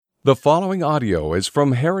The following audio is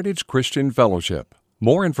from Heritage Christian Fellowship.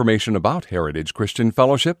 More information about Heritage Christian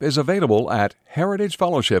Fellowship is available at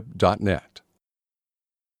heritagefellowship.net.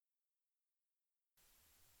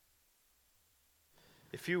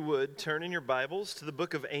 If you would, turn in your Bibles to the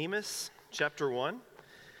book of Amos, chapter 1.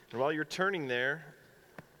 And while you're turning there,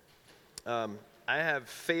 I have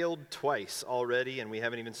failed twice already, and we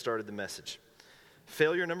haven't even started the message.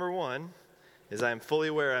 Failure number one is I am fully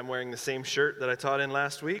aware I'm wearing the same shirt that I taught in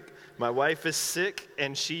last week. My wife is sick,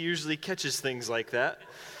 and she usually catches things like that.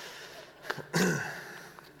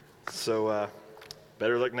 So,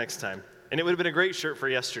 better luck next time. And it would have been a great shirt for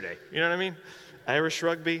yesterday. You know what I mean? Irish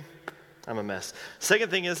rugby, I'm a mess.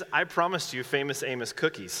 Second thing is, I promised you famous Amos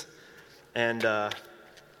cookies. And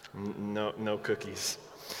no cookies.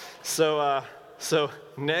 So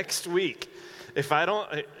next week, if I don't...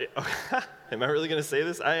 Am I really going to say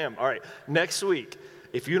this? I am. All right. Next week,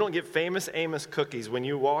 if you don't get famous Amos cookies when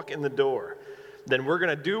you walk in the door, then we're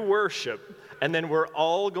going to do worship, and then we're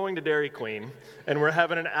all going to Dairy Queen, and we're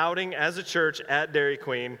having an outing as a church at Dairy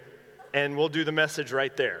Queen, and we'll do the message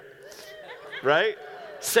right there. Right?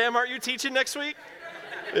 Sam, aren't you teaching next week?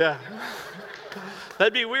 Yeah.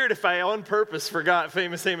 That'd be weird if I on purpose forgot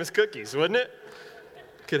famous Amos cookies, wouldn't it?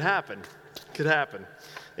 Could happen. Could happen.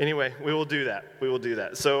 Anyway, we will do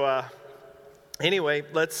that. So, anyway,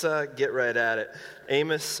 let's get right at it.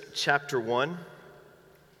 Amos chapter 1.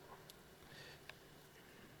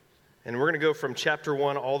 And we're going to go from chapter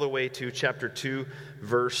 1 all the way to chapter 2,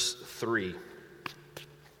 verse 3.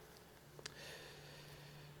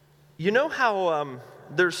 You know how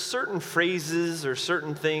there's certain phrases or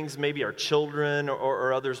certain things maybe our children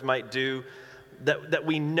or others might do that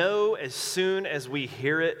we know as soon as we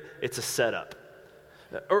hear it, it's a setup.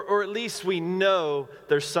 Or at least we know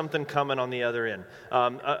there's something coming on the other end.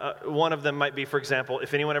 One of them might be, for example,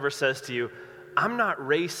 if anyone ever says to you, "I'm not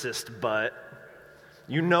racist, but,"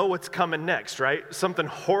 you know what's coming next, right? Something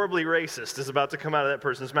horribly racist is about to come out of that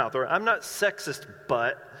person's mouth. Or, "I'm not sexist,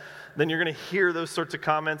 but," then you're going to hear those sorts of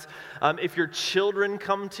comments. If your children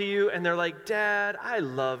come to you and they're like, "Dad, I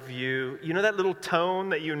love you," you know that little tone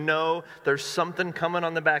that you know there's something coming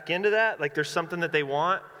on the back end of that? Like there's something that they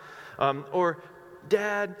want? Or,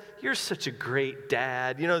 "Dad, you're such a great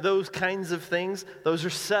dad." You know, those kinds of things, those are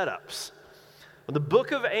setups. Well, the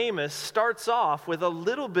book of Amos starts off with a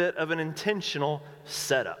little bit of an intentional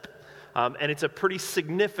setup. And it's a pretty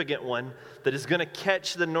significant one that is going to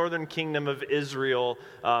catch the northern kingdom of Israel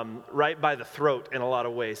right by the throat in a lot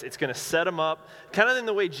of ways. It's going to set them up, kind of in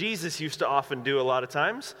the way Jesus used to often do a lot of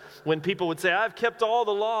times, when people would say, "I've kept all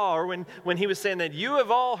the law," or when he was saying that, "You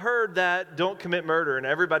have all heard that, don't commit murder," and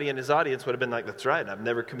everybody in his audience would have been like, "That's right, I've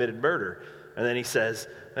never committed murder." And then he says,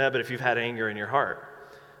 "But if you've had anger in your heart."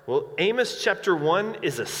 Well, Amos chapter 1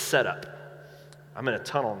 is a setup. I'm in a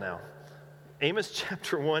tunnel now. Amos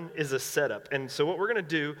chapter 1 is a setup. And so what we're going to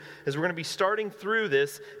do is we're going to be starting through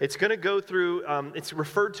this. It's going to go through, it's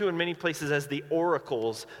referred to in many places as the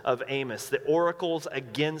oracles of Amos, the oracles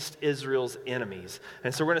against Israel's enemies.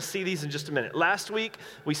 And so we're going to see these in just a minute. Last week,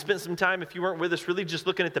 we spent some time, if you weren't with us, really just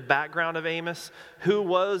looking at the background of Amos. Who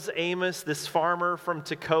was Amos, this farmer from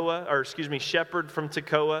Tekoa, shepherd from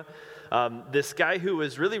Tekoa? This guy who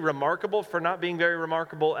was really remarkable for not being very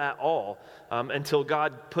remarkable at all until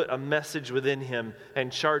God put a message within him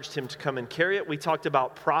and charged him to come and carry it. We talked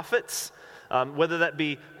about prophets, whether that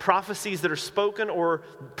be prophecies that are spoken or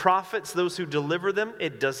prophets, those who deliver them.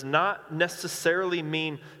 It does not necessarily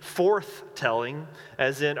mean foretelling,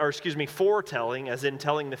 as in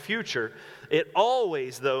telling the future. It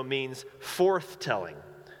always, though, means forthtelling.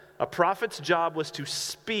 A prophet's job was to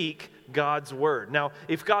speak God's word. Now,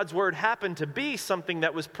 if God's word happened to be something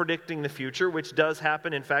that was predicting the future, which does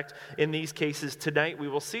happen, in fact, in these cases tonight we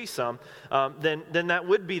will see some, then that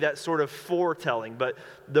would be that sort of foretelling. But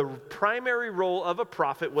the primary role of a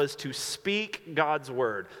prophet was to speak God's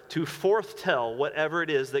word, to forthtell whatever it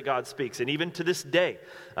is that God speaks. And even to this day,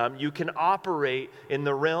 you can operate in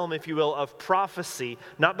the realm, if you will, of prophecy,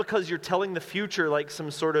 not because you're telling the future like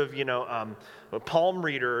some sort of, a palm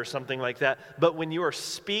reader or something like that, but when you are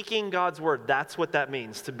speaking God's word, that's what that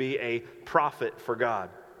means, to be a prophet for God.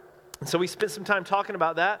 And so we spent some time talking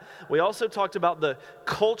about that. We also talked about the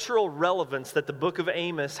cultural relevance that the book of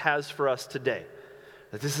Amos has for us today.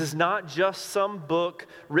 That this is not just some book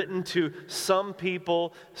written to some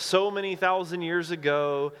people so many thousand years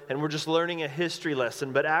ago, and we're just learning a history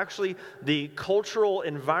lesson, but actually the cultural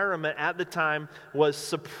environment at the time was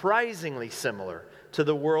surprisingly similar to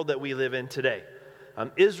the world that we live in today.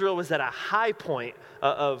 Israel was at a high point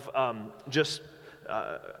of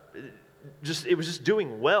it was just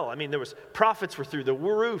doing well. I mean, profits were through the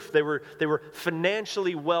roof. They were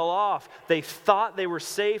financially well off. They thought they were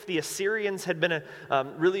safe. The Assyrians had been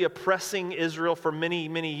really oppressing Israel for many,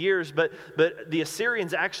 many years, but the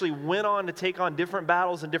Assyrians actually went on to take on different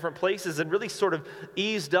battles in different places and really sort of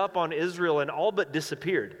eased up on Israel and all but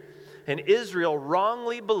disappeared. And Israel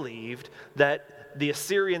wrongly believed that the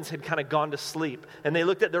Assyrians had kind of gone to sleep. And they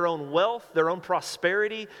looked at their own wealth, their own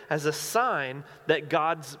prosperity as a sign that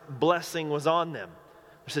God's blessing was on them.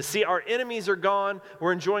 They said, see, our enemies are gone.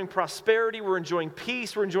 We're enjoying prosperity. We're enjoying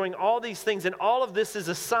peace. We're enjoying all these things. And all of this is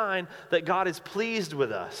a sign that God is pleased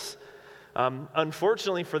with us.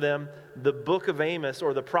 Unfortunately for them, the book of Amos,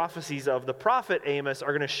 or the prophecies of the prophet Amos,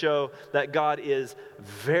 are going to show that God is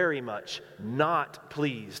very much not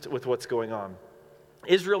pleased with what's going on.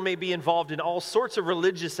 Israel may be involved in all sorts of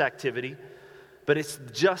religious activity, but it's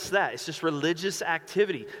just that. It's just religious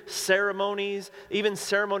activity. Ceremonies, even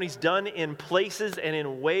ceremonies done in places and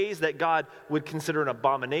in ways that God would consider an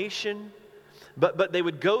abomination. But they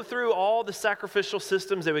would go through all the sacrificial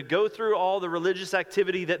systems. They would go through all the religious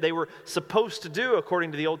activity that they were supposed to do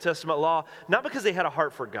according to the Old Testament law, not because they had a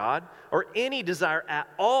heart for God or any desire at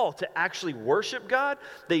all to actually worship God.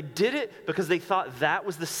 They did it because they thought that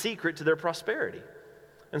was the secret to their prosperity.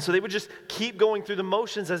 And so they would just keep going through the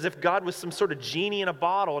motions as if God was some sort of genie in a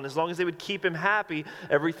bottle, and as long as they would keep him happy,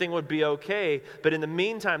 everything would be okay. But in the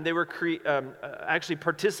meantime, they were actually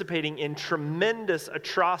participating in tremendous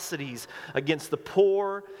atrocities against the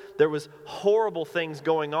poor. There was horrible things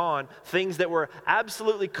going on, things that were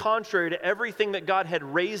absolutely contrary to everything that God had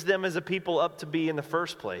raised them as a people up to be in the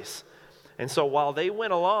first place. And so while they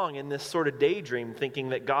went along in this sort of daydream, thinking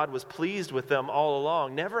that God was pleased with them all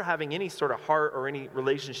along, never having any sort of heart or any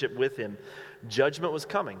relationship with him, judgment was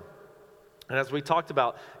coming. And as we talked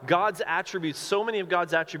about, God's attributes, so many of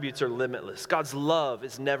God's attributes are limitless. God's love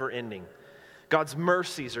is never ending. God's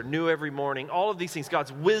mercies are new every morning. All of these things,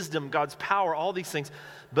 God's wisdom, God's power, all these things.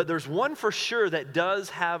 But there's one for sure that does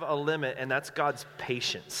have a limit, and that's God's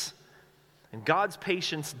patience. And God's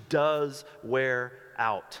patience does wear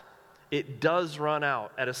out. It does run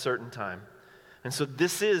out at a certain time. And so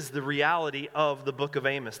this is the reality of the book of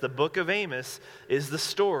Amos. The book of Amos is the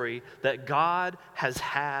story that God has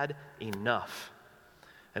had enough.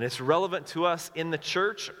 And it's relevant to us in the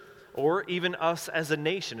church or even us as a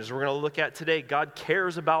nation. As we're going to look at today, God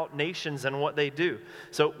cares about nations and what they do.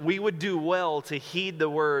 So we would do well to heed the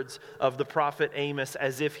words of the prophet Amos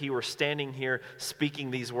as if he were standing here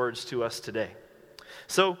speaking these words to us today.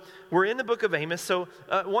 So we're in the book of Amos. So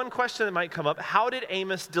one question that might come up, how did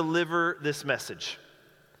Amos deliver this message?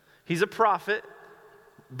 He's a prophet,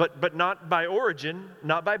 but not by origin,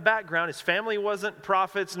 not by background. His family wasn't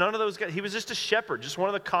prophets, none of those guys. He was just a shepherd, just one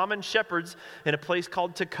of the common shepherds in a place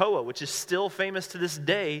called Tekoa, which is still famous to this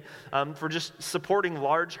day for just supporting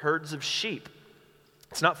large herds of sheep.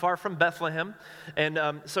 It's not far from Bethlehem. And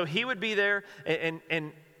so he would be there,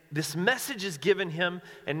 and this message is given him,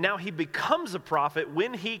 and now he becomes a prophet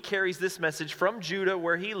when he carries this message from Judah,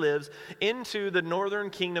 where he lives, into the northern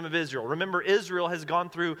kingdom of Israel. Remember, Israel has gone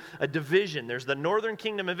through a division. There's the northern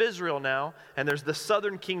kingdom of Israel now, and there's the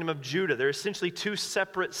southern kingdom of Judah. They're essentially two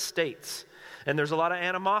separate states, and there's a lot of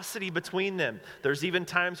animosity between them. There's even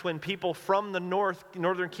times when people from the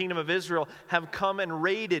northern kingdom of Israel have come and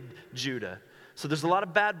raided Judah. So there's a lot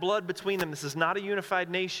of bad blood between them. This is not a unified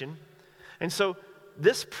nation. And so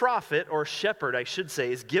this prophet, or shepherd, I should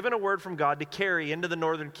say, is given a word from God to carry into the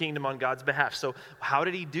northern kingdom on God's behalf. So how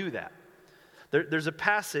did he do that? There's a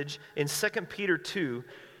passage in 2 Peter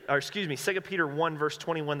 1, verse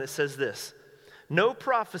 21 that says this: no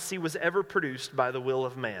prophecy was ever produced by the will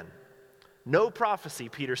of man. No prophecy,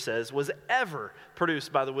 Peter says, was ever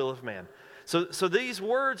produced by the will of man. So these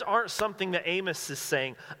words aren't something that Amos is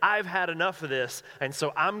saying, I've had enough of this, and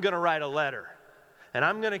so I'm going to write a letter. And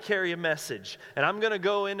I'm going to carry a message, and I'm going to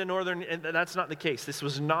go into northern, and that's not the case. This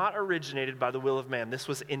was not originated by the will of man. This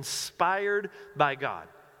was inspired by God.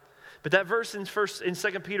 But that verse in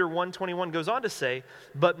 2 Peter 1:21 goes on to say,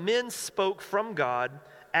 but men spoke from God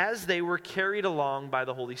as they were carried along by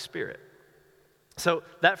the Holy Spirit. So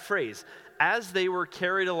that phrase, as they were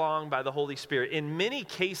carried along by the Holy Spirit, in many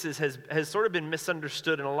cases has sort of been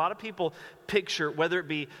misunderstood. And a lot of people picture, whether it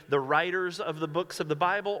be the writers of the books of the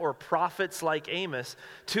Bible or prophets like Amos,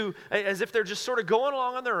 as if they're just sort of going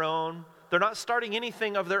along on their own. They're not starting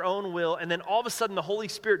anything of their own will, and then all of a sudden the Holy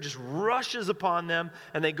Spirit just rushes upon them,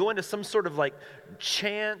 and they go into some sort of like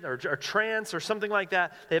chant or trance or something like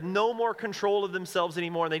that. They have no more control of themselves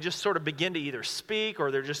anymore, and they just sort of begin to either speak or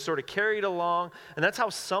they're just sort of carried along. And that's how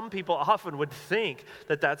some people often would think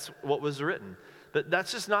that that's what was written. But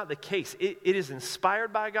that's just not the case. It is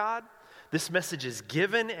inspired by God. This message is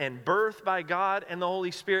given and birthed by God and the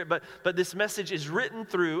Holy Spirit, but this message is written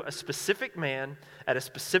through a specific man at a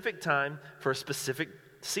specific time for a specific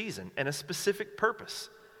season and a specific purpose.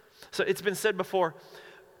 So it's been said before,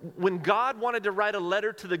 when God wanted to write a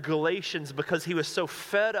letter to the Galatians because he was so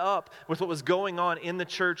fed up with what was going on in the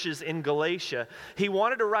churches in Galatia, he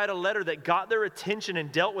wanted to write a letter that got their attention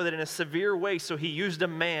and dealt with it in a severe way, so he used a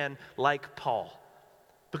man like Paul.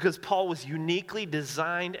 Because Paul was uniquely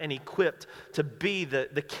designed and equipped to be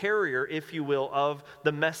the carrier, if you will, of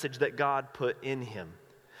the message that God put in him.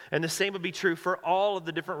 And the same would be true for all of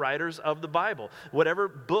the different writers of the Bible. Whatever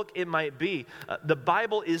book it might be, the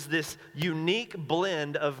Bible is this unique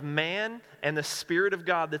blend of man and the Spirit of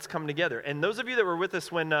God that's come together. And those of you that were with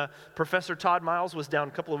us when Professor Todd Miles was down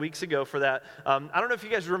a couple of weeks ago for that, I don't know if you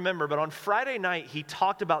guys remember, but on Friday night he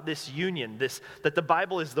talked about this union, that the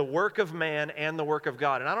Bible is the work of man and the work of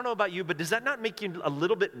God. And I don't know about you, but does that not make you a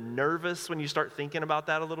little bit nervous when you start thinking about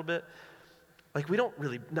that a little bit? Like, we don't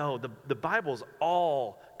really know. The Bible's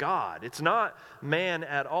all God. It's not man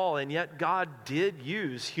at all, and yet God did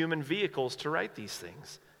use human vehicles to write these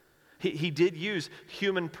things. He did use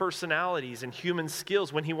human personalities and human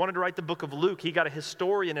skills. When he wanted to write the book of Luke, he got a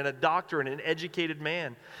historian and a doctor and an educated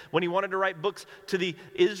man. When he wanted to write books to the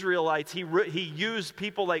Israelites, he used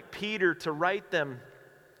people like Peter to write them.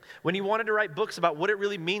 When he wanted to write books about what it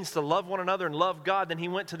really means to love one another and love God, then he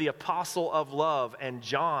went to the apostle of love, and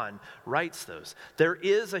John writes those. There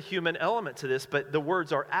is a human element to this, but the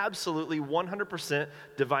words are absolutely 100%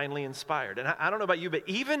 divinely inspired. And I don't know about you, but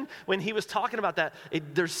even when he was talking about that,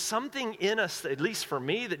 there's something in us, at least for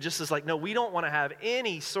me, that just is like, no, we don't want to have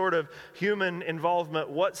any sort of human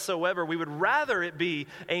involvement whatsoever. We would rather it be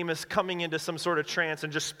Amos coming into some sort of trance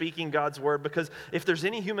and just speaking God's word, because if there's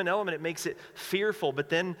any human element, it makes it fearful. But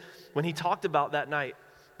then when he talked about that night,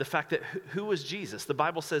 the fact that who was Jesus? The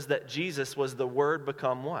Bible says that Jesus was the Word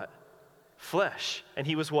become what? Flesh. And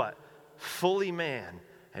he was what? Fully man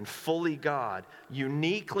and fully God,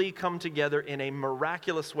 uniquely come together in a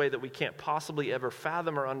miraculous way that we can't possibly ever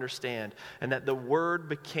fathom or understand, and that the Word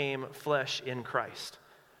became flesh in Christ.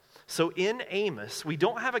 So in Amos, we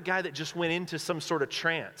don't have a guy that just went into some sort of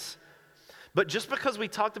trance. But just because we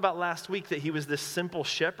talked about last week that he was this simple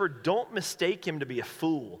shepherd, don't mistake him to be a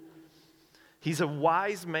fool. He's a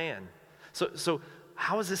wise man. So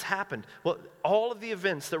how has this happened? Well, all of the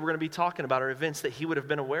events that we're going to be talking about are events that he would have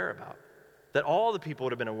been aware about, that all the people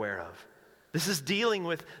would have been aware of. This is dealing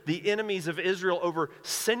with the enemies of Israel over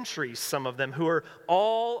centuries, some of them, who are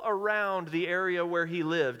all around the area where he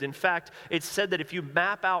lived. In fact, it's said that if you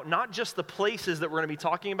map out not just the places that we're going to be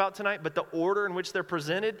talking about tonight, but the order in which they're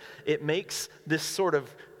presented, it makes this sort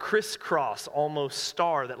of crisscross, almost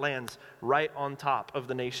star that lands right on top of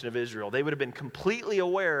the nation of Israel. They would have been completely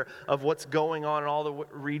aware of what's going on in all the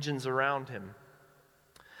regions around him.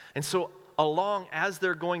 And so along as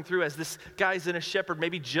they're going through, as this guy's in a shepherd,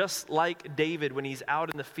 maybe just like David when he's out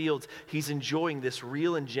in the fields, he's enjoying this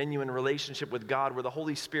real and genuine relationship with God where the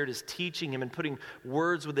Holy Spirit is teaching him and putting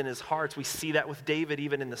words within his heart. We see that with David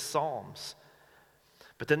even in the Psalms.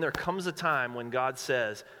 But then there comes a time when God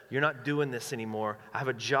says, you're not doing this anymore. I have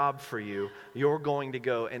a job for you. You're going to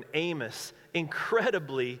go. And Amos,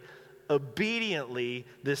 incredibly obediently,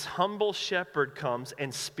 this humble shepherd comes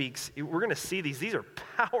and speaks. We're going to see these. These are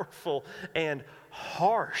powerful and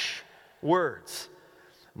harsh words.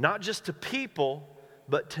 Not just to people,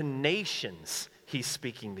 but to nations, he's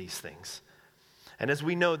speaking these things. And as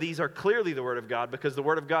we know, these are clearly the Word of God, because the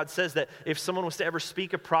Word of God says that if someone was to ever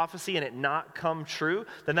speak a prophecy and it not come true,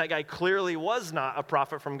 then that guy clearly was not a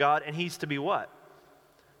prophet from God, and he's to be what?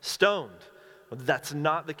 Stoned. Well, that's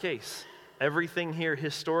not the case. Everything here,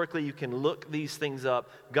 historically, you can look these things up.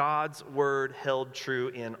 God's word held true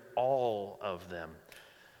in all of them.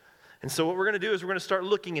 And so what we're going to do is we're going to start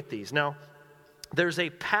looking at these. Now, there's a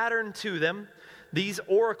pattern to them. These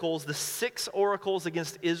oracles, the 6 oracles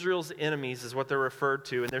against Israel's enemies is what they're referred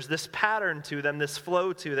to. And there's this pattern to them, this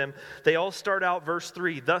flow to them. They all start out verse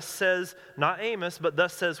 3. Thus says, not Amos, but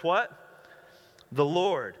thus says what? The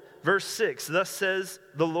Lord. Verse 6, thus says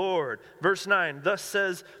the Lord. Verse 9, thus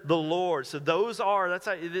says the Lord. So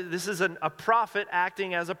this is a prophet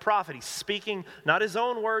acting as a prophet. He's speaking not his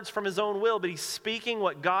own words from his own will, but he's speaking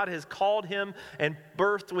what God has called him and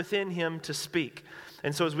birthed within him to speak.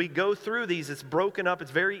 And so as we go through these, it's broken up. It's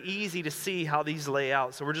very easy to see how these lay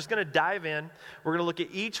out. So we're just going to dive in. We're going to look at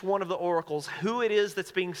each one of the oracles, who it is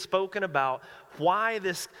that's being spoken about, why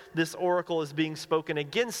this oracle is being spoken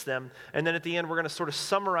against them. And then at the end, we're going to sort of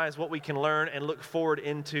summarize what we can learn and look forward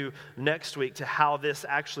into next week to how this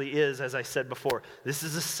actually is, as I said before. This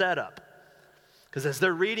is a setup. Because as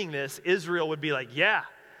they're reading this, Israel would be like, yeah,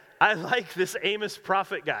 I like this Amos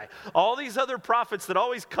prophet guy. All these other prophets that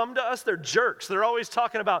always come to us, they're jerks. They're always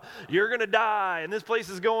talking about, you're going to die, and this place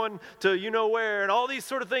is going to you know where, and all these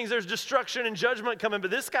sort of things. There's destruction and judgment coming.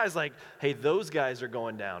 But this guy's like, hey, those guys are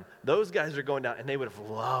going down. Those guys are going down. And they would have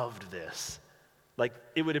loved this. Like,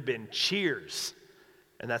 it would have been cheers.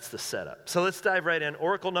 And that's the setup. So let's dive right in.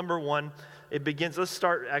 Oracle number 1, it begins, let's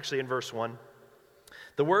start actually in verse 1.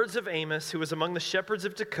 The words of Amos, who was among the shepherds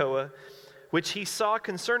of Tekoa, which he saw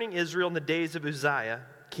concerning Israel in the days of Uzziah,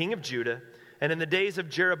 king of Judah, and in the days of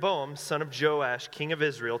Jeroboam, son of Joash, king of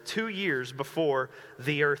Israel, 2 years before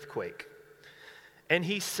the earthquake. And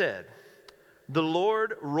he said, the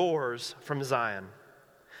Lord roars from Zion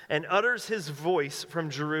and utters his voice from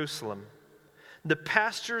Jerusalem. The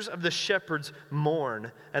pastures of the shepherds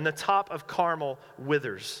mourn, and the top of Carmel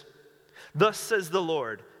withers. Thus says the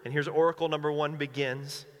Lord, and here's oracle number 1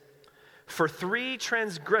 begins. For 3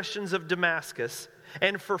 transgressions of Damascus,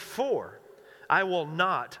 and for 4, I will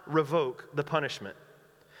not revoke the punishment,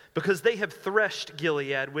 because they have threshed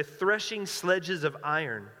Gilead with threshing sledges of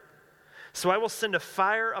iron. So I will send a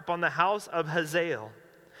fire upon the house of Hazael,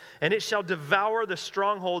 and it shall devour the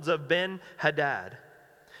strongholds of Ben-Hadad.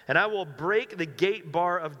 And I will break the gate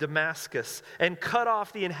bar of Damascus and cut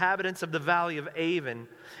off the inhabitants of the valley of Avon.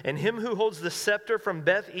 And him who holds the scepter from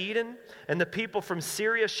Beth Eden and the people from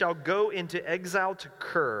Syria shall go into exile to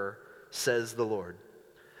Kir, says the Lord.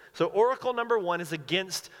 So oracle number 1 is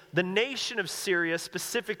against the nation of Syria,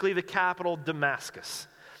 specifically the capital Damascus.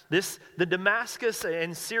 The Damascus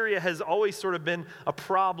and Syria has always sort of been a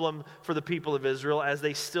problem for the people of Israel, as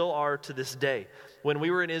they still are to this day. When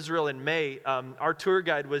we were in Israel in May, our tour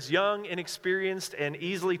guide was young, inexperienced, and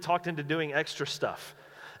easily talked into doing extra stuff.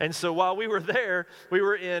 And so while we were there, we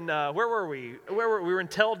were in, where were we? We were in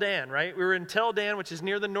Tel Dan, right? We were in Tel Dan, which is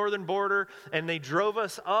near the northern border, and they drove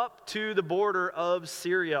us up to the border of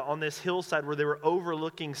Syria on this hillside where they were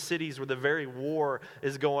overlooking cities where the very war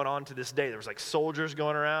is going on to this day. There was like soldiers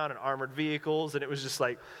going around and armored vehicles, and it was just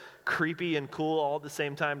like creepy and cool all at the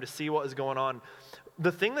same time to see what was going on.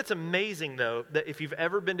 The thing that's amazing, though, that if you've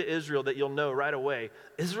ever been to Israel, that you'll know right away,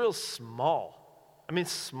 Israel's small. I mean,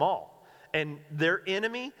 it's small. And their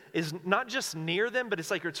enemy is not just near them, but it's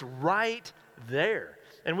like it's right there.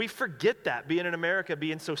 And we forget that, being in America,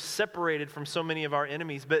 being so separated from so many of our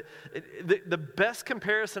enemies. But the best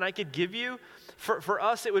comparison I could give you, for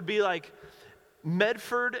us, it would be like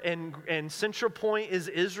Medford and Central Point is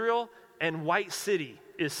Israel, and White City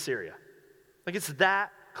is Syria. Like, it's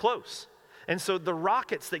that close. And so the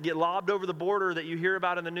rockets that get lobbed over the border that you hear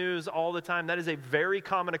about in the news all the time, that is a very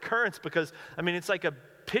common occurrence because, I mean, it's like a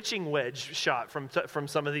pitching wedge shot from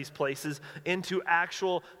some of these places into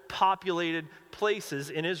actual populated places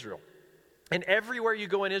in Israel. And everywhere you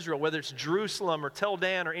go in Israel, whether it's Jerusalem or Tel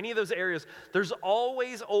Dan or any of those areas, there's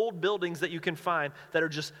always old buildings that you can find that are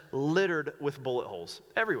just littered with bullet holes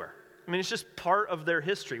everywhere. I mean, it's just part of their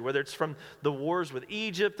history, whether it's from the wars with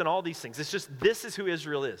Egypt and all these things. It's just, this is who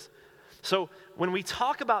Israel is. So when we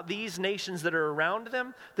talk about these nations that are around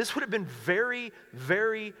them, this would have been very,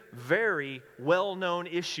 very, very well-known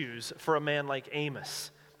issues for a man like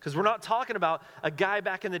Amos. Because we're not talking about a guy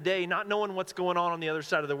back in the day not knowing what's going on the other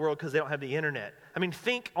side of the world because they don't have the internet. I mean,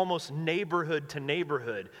 think almost neighborhood to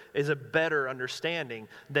neighborhood is a better understanding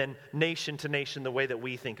than nation to nation the way that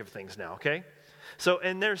we think of things now, okay? So,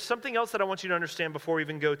 and there's something else that I want you to understand before we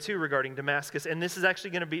even go to regarding Damascus, and this is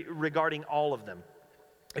actually going to be regarding all of them.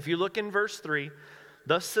 If you look in verse 3,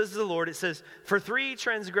 thus says the Lord, it says, for 3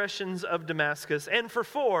 transgressions of Damascus, and for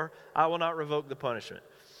 4, I will not revoke the punishment.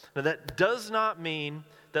 Now that does not mean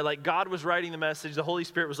that like God was writing the message, the Holy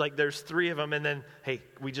Spirit was like, there's 3 of them, and then, hey,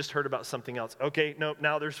 we just heard about something else. Okay, no,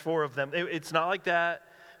 now there's 4 of them. It's not like that.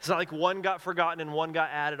 It's not like one got forgotten and one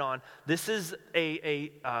got added on. This is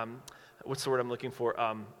what's the word I'm looking for?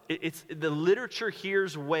 It's the literature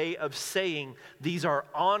here's way of saying these are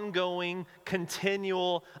ongoing,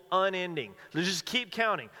 continual, unending. Let's just keep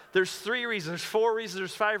counting. There's 3 reasons, there's 4 reasons,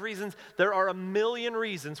 there's 5 reasons. There are a million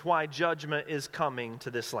reasons why judgment is coming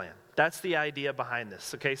to this land. That's the idea behind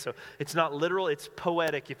this, okay? So it's not literal, it's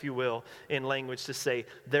poetic, if you will, in language to say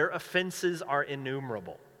their offenses are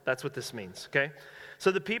innumerable. That's what this means, okay?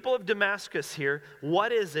 So the people of Damascus here,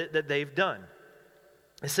 what is it that they've done?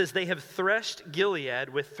 It says they have threshed Gilead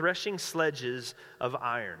with threshing sledges of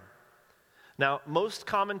iron. Now, most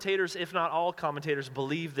commentators, if not all commentators,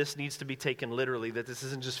 believe this needs to be taken literally, that this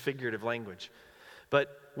isn't just figurative language.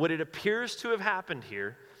 But what it appears to have happened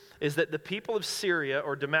here is that the people of Syria,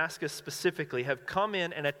 or Damascus specifically, have come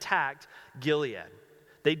in and attacked Gilead.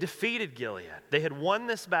 They defeated Gilead. They had won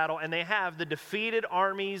this battle, and they have the defeated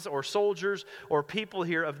armies or soldiers or people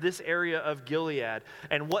here of this area of Gilead.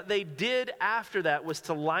 And what they did after that was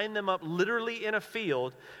to line them up literally in a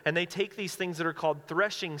field, and they take these things that are called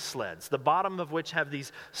threshing sleds, the bottom of which have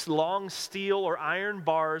these long steel or iron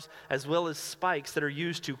bars as well as spikes that are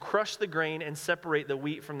used to crush the grain and separate the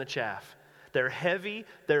wheat from the chaff. They're heavy,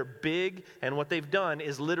 they're big, and what they've done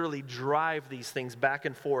is literally drive these things back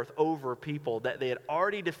and forth over people that they had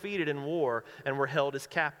already defeated in war and were held as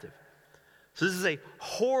captive. So this is a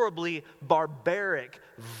horribly barbaric,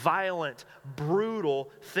 violent, brutal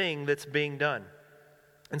thing that's being done.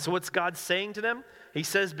 And so what's God saying to them? He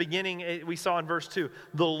says, beginning, we saw in verse 2,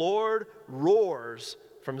 the Lord roars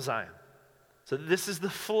from Zion. So this is the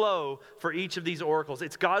flow for each of these oracles.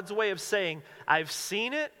 It's God's way of saying, I've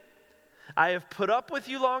seen it, I have put up with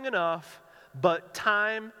you long enough, but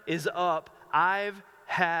time is up. I've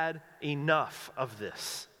had enough of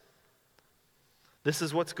this. This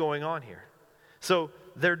is what's going on here. So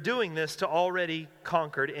they're doing this to already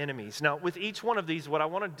conquered enemies. Now, with each one of these, what I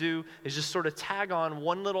want to do is just sort of tag on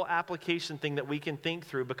one little application thing that we can think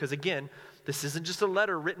through, because again, this isn't just a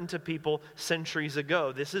letter written to people centuries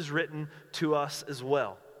ago. This is written to us as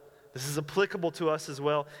well. This is applicable to us as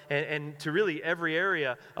well, and to really every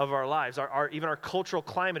area of our lives. Even our cultural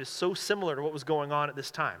climate is so similar to what was going on at this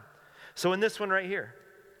time. So in this one right here,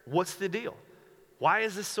 what's the deal? Why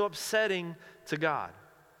is this so upsetting to God?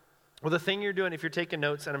 Well, the thing you're doing, if you're taking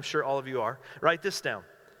notes, and I'm sure all of you are, write this down.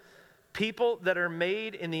 People that are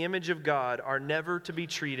made in the image of God are never to be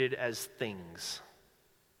treated as things.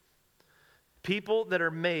 People that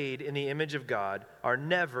are made in the image of God are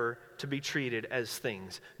never to be treated as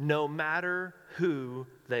things, no matter who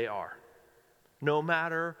they are, no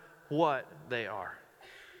matter what they are.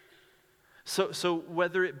 So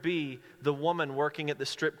whether it be the woman working at the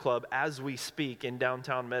strip club as we speak in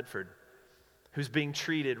downtown Medford, who's being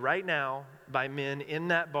treated right now by men in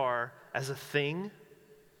that bar as a thing,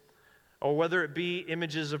 or whether it be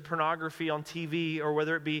images of pornography on TV, or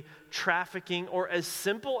whether it be trafficking, or as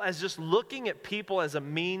simple as just looking at people as a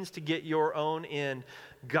means to get your own end,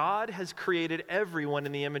 God has created everyone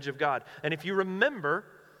in the image of God. And if you remember,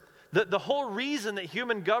 the whole reason that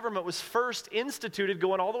human government was first instituted,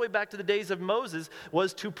 going all the way back to the days of Moses,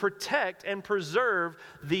 was to protect and preserve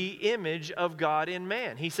the image of God in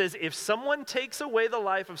man. He says, if someone takes away the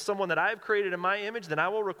life of someone that I've created in my image, then I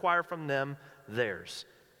will require from them theirs.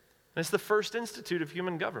 And it's the first institute of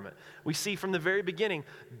human government. We see from the very beginning,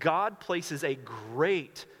 God places a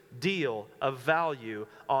great deal of value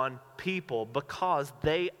on people because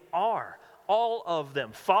they are, all of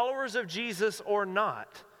them, followers of Jesus or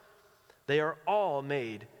not, they are all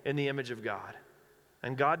made in the image of God.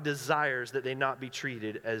 And God desires that they not be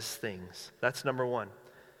treated as things. That's number one.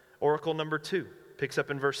 Oracle number 2 picks up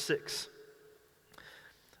in verse 6.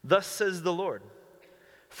 Thus says the Lord,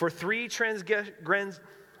 for 3 transgressions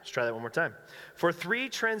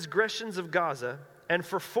of Gaza, and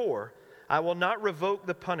for 4, I will not revoke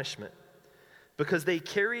the punishment, because they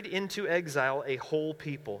carried into exile a whole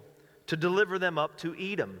people, to deliver them up to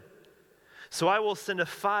Edom. So I will send a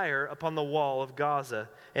fire upon the wall of Gaza,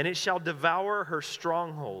 and it shall devour her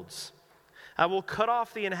strongholds. I will cut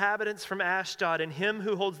off the inhabitants from Ashdod, and him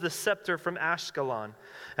who holds the scepter from Ashkelon.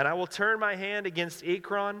 And I will turn my hand against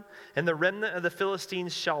Ekron, and the remnant of the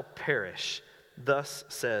Philistines shall perish. Thus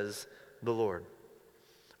says the Lord.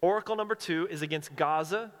 Oracle number 2 is against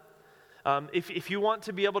Gaza. If you want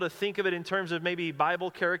to be able to think of it in terms of maybe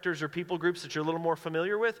Bible characters or people groups that you're a little more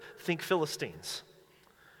familiar with, think Philistines.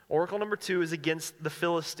 Oracle number 2 is against the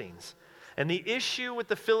Philistines. And the issue with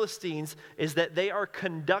the Philistines is that they are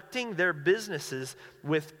conducting their businesses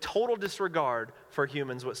with total disregard for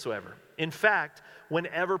humans whatsoever. In fact,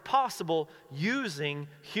 whenever possible, using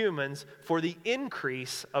humans for the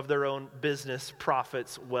increase of their own business,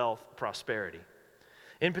 profits, wealth, prosperity.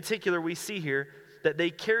 In particular, we see here that they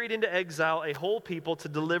carried into exile a whole people to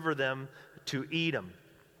deliver them to Edom.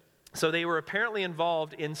 So they were apparently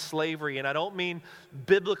involved in slavery, and I don't mean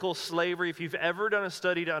biblical slavery. If you've ever done a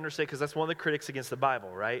study to understand, because that's one of the critics against the Bible,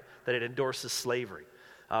 right? That it endorses slavery.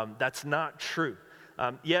 That's not true.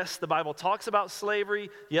 Yes, the Bible talks about slavery.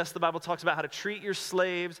 Yes, the Bible talks about how to treat your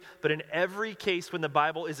slaves. But in every case when the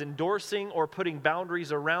Bible is endorsing or putting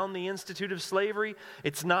boundaries around the institute of slavery,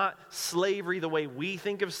 it's not slavery the way we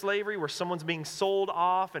think of slavery, where someone's being sold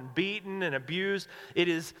off and beaten and abused. It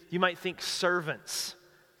is, you might think, servants.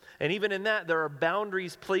 And even in that, there are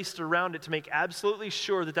boundaries placed around it to make absolutely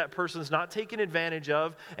sure that that person's not taken advantage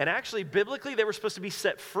of. And actually, biblically, they were supposed to be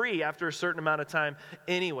set free after a certain amount of time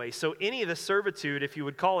anyway. So any of the servitude, if you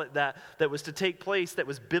would call it that, that was to take place, that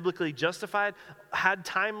was biblically justified, had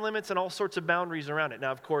time limits and all sorts of boundaries around it.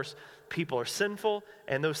 Now, of course, people are sinful,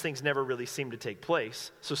 and those things never really seem to take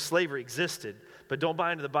place. So slavery existed, but don't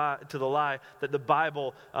buy into the lie that the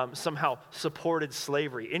Bible somehow supported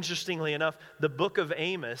slavery. Interestingly enough, the book of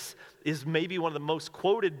Amos is maybe one of the most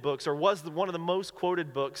quoted books, or was one of the most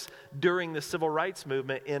quoted books during the civil rights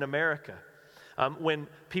movement in America. When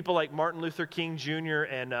people like Martin Luther King Jr.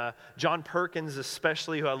 and John Perkins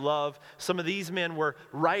especially, who I love, some of these men were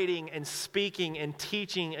writing and speaking and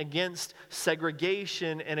teaching against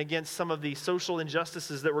segregation and against some of the social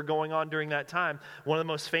injustices that were going on during that time. One of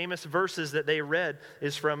the most famous verses that they read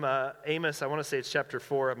is from Amos. I want to say it's chapter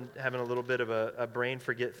 4. I'm having a little bit of a brain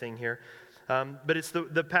forget thing here. But it's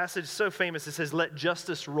the passage so famous. It says, "Let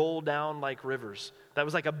justice roll down like rivers." That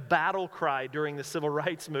was like a battle cry during the civil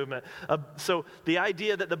rights movement. So the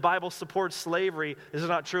idea that the Bible supports slavery is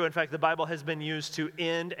not true. In fact, the Bible has been used to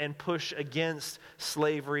end and push against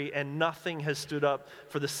slavery, and nothing has stood up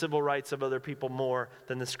for the civil rights of other people more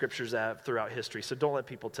than the scriptures have throughout history. So don't let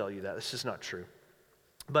people tell you that. It's just not true.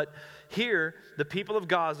 But here, the people of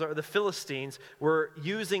Gaza, or the Philistines, were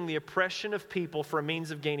using the oppression of people for a means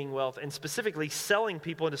of gaining wealth, and specifically selling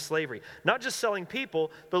people into slavery. Not just selling people,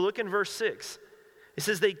 but look in verse 6. It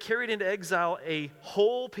says they carried into exile a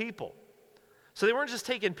whole people. So they weren't just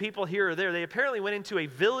taking people here or there. They apparently went into a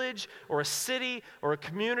village or a city or a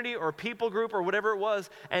community or a people group or whatever it was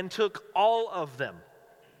and took all of them.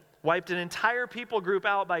 Wiped an entire people group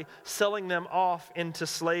out by selling them off into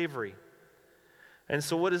slavery. And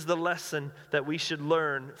so what is the lesson that we should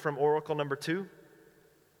learn from Oracle number 2?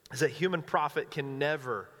 Is that human profit can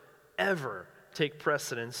never, ever take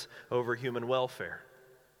precedence over human welfare.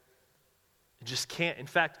 It just can't. In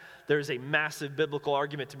fact, there's a massive biblical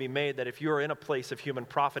argument to be made that if you're in a place of human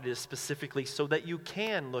profit, it is specifically so that you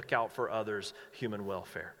can look out for others' human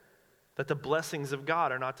welfare. That the blessings of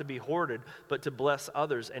God are not to be hoarded, but to bless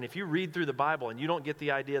others. And if you read through the Bible and you don't get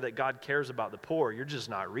the idea that God cares about the poor, you're just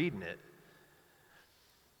not reading it.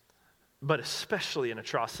 But especially an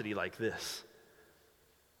atrocity like this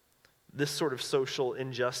sort of social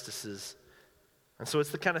injustices. And so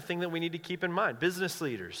it's the kind of thing that we need to keep in mind. Business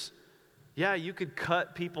leaders, yeah, you could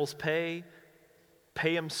cut people's pay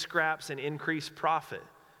them scraps, and increase profit.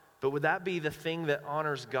 But would that be the thing that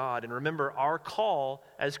honors God? And remember, our call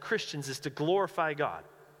as Christians is to glorify God.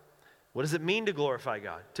 What does it mean to glorify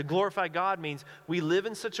God? To glorify God means we live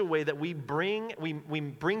in such a way that we bring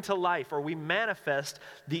to life, or we manifest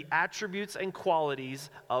the attributes and qualities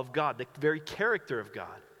of God, the very character of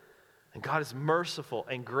God. And God is merciful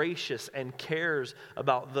and gracious and cares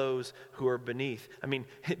about those who are beneath. I mean,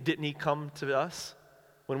 didn't He come to us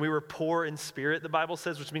when we were poor in spirit, the Bible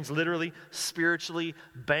says, which means literally spiritually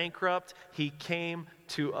bankrupt? He came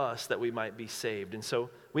to us that we might be saved. And so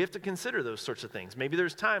we have to consider those sorts of things. Maybe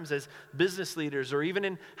there's times as business leaders or even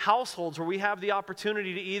in households where we have the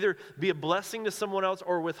opportunity to either be a blessing to someone else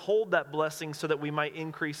or withhold that blessing so that we might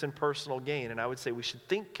increase in personal gain. And I would say we should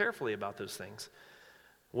think carefully about those things.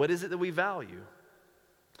 What is it that we value?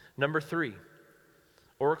 Number 3,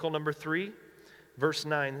 Oracle number 3, verse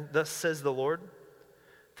 9, "Thus says the Lord,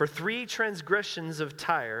 for 3 transgressions of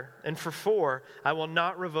Tyre, and for 4 I will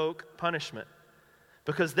not revoke punishment,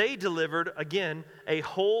 because they delivered, again, a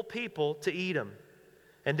whole people to Edom,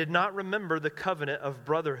 and did not remember the covenant of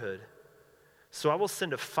brotherhood. So I will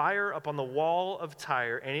send a fire upon the wall of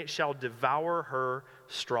Tyre, and it shall devour her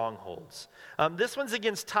strongholds." This one's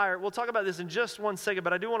against Tyre. We'll talk about this in just one second,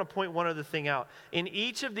 but I do want to point one other thing out. In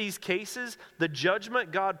each of these cases, the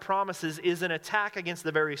judgment God promises is an attack against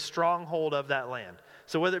the very stronghold of that land.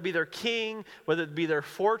 So whether it be their king, whether it be their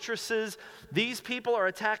fortresses, these people are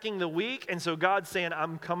attacking the weak, and so God's saying,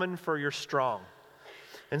 I'm coming for your strong.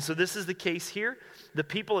 And so this is the case here. The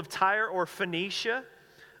people of Tyre, or Phoenicia,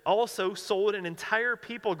 also sold an entire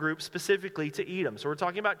people group specifically to Edom. So we're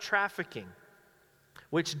talking about trafficking,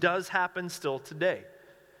 which does happen still today.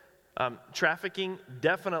 Trafficking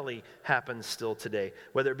definitely happens still today,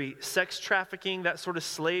 whether it be sex trafficking, that sort of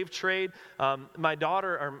slave trade. My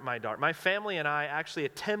family and I actually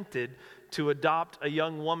attempted to adopt a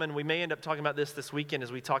young woman. We may end up talking about this weekend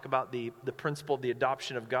as we talk about the principle of the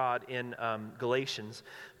adoption of God in Galatians.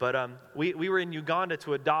 But we were in Uganda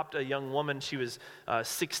to adopt a young woman. She was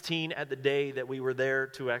 16 at the day that we were there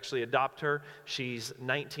to actually adopt her. She's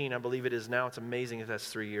 19, I believe it is now. It's amazing if that's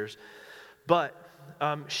 3 years. But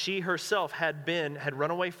she herself had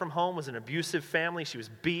run away from home, was an abusive family. She was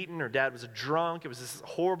beaten. Her dad was a drunk. It was this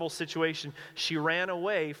horrible situation. She ran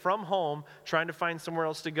away from home trying to find somewhere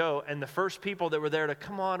else to go. And the first people that were there to,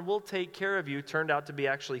 come on, we'll take care of you, turned out to be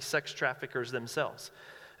actually sex traffickers themselves.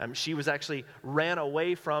 She was actually ran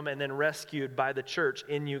away from and then rescued by the church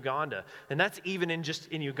in Uganda. And that's even in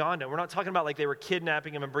Uganda. We're not talking about like they were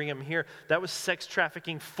kidnapping him and bringing him here. That was sex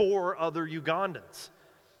trafficking for other Ugandans.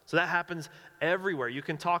 So that happens everywhere. You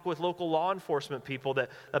can talk with local law enforcement people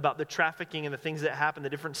about the trafficking and the things that happen, the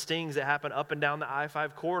different stings that happen up and down the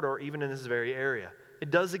I-5 corridor, even in this very area. It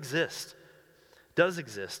does exist.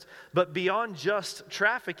 But beyond just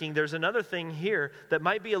trafficking, there's another thing here that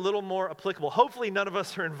might be a little more applicable. Hopefully none of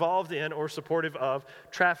us are involved in or supportive of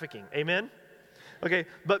trafficking. Amen? Okay,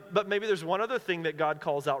 but maybe there's one other thing that God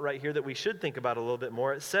calls out right here that we should think about a little bit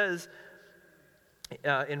more. It says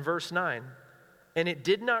in verse 9, and it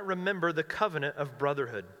did not remember the covenant of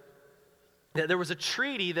brotherhood. There was a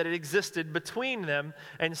treaty that had existed between them,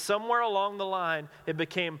 and somewhere along the line, it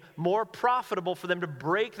became more profitable for them to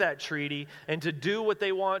break that treaty and to do what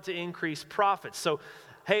they want to increase profits. So,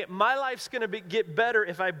 hey, my life's going to get better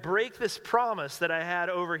if I break this promise that I had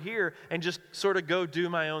over here and just sort of go do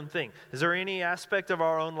my own thing. Is there any aspect of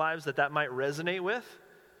our own lives that might resonate with?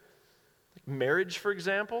 Marriage, for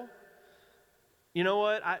example. You know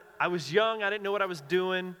what? I was young, I didn't know what I was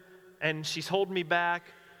doing, and she's holding me back.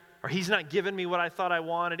 Or he's not giving me what I thought I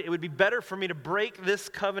wanted. It would be better for me to break this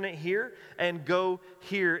covenant here and go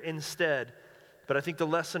here instead. But I think the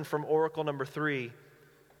lesson from Oracle number 3,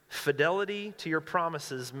 fidelity to your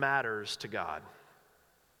promises matters to God.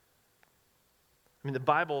 I mean, the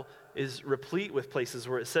Bible is replete with places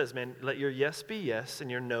where it says, man, let your yes be yes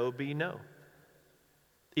and your no be no.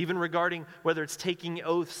 Even regarding whether it's taking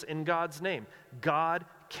oaths in God's name, God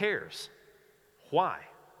cares. Why?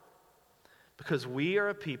 Because we are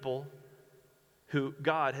a people who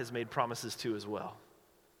God has made promises to as well.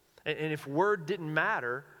 And if word didn't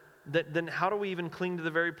matter, then how do we even cling to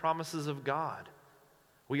the very promises of God?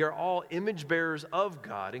 We are all image bearers of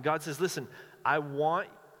God. And God says, listen,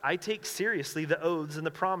 I take seriously the oaths and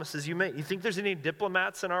the promises you make. You think there's any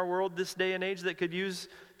diplomats in our world this day and age that could use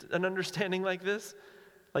an understanding like this?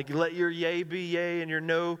 Like let your yea be yea and your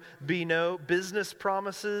no be no. Business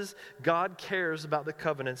promises. God cares about the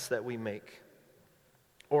covenants that we make.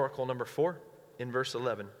 Oracle number 4 in verse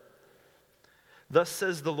 11. Thus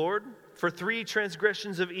says the Lord, for 3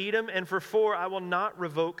 transgressions of Edom, and for 4 I will not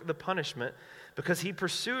revoke the punishment, because he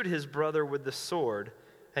pursued his brother with the sword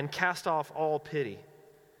and cast off all pity.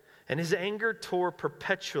 And his anger tore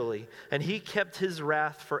perpetually, and he kept his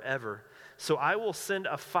wrath forever. So I will send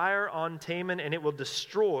a fire on Taman, and it will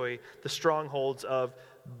destroy the strongholds of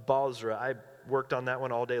Bozrah. I worked on that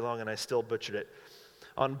one all day long, and I still butchered it.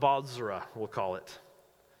 On Bozrah, we'll call it.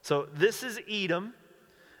 So this is Edom,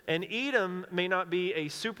 and Edom may not be a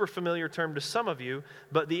super familiar term to some of you,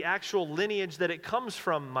 but the actual lineage that it comes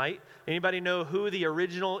from might. Anybody know who the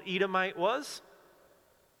original Edomite was?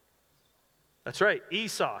 That's right,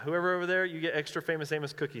 Esau. Whoever over there, you get extra famous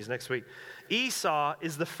Amos cookies next week. Esau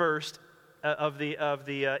is the first of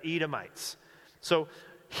the Edomites. So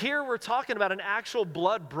here we're talking about an actual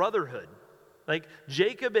blood brotherhood. Like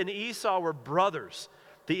Jacob and Esau were brothers.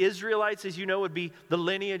 The Israelites, as you know, would be the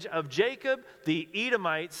lineage of Jacob. The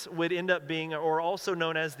Edomites would end up being, or also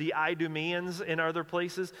known as the Idumeans in other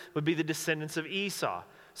places, would be the descendants of Esau.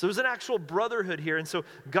 So there's an actual brotherhood here. And so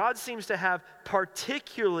God seems to have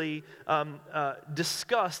particularly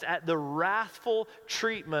discussed at the wrathful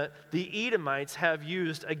treatment the Edomites have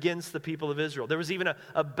used against the people of Israel. There was even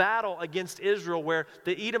a battle against Israel where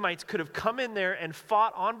the Edomites could have come in there and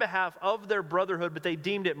fought on behalf of their brotherhood, but they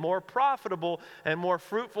deemed it more profitable and more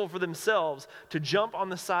fruitful for themselves to jump on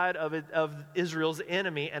the side of Israel's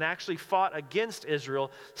enemy and actually fought against Israel,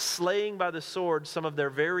 slaying by the sword some of their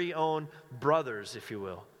very own brothers, if you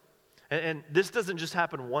will. And this doesn't just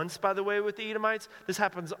happen once, by the way, with the Edomites. This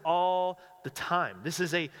happens all the time. This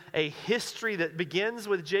is a history that begins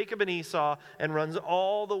with Jacob and Esau and runs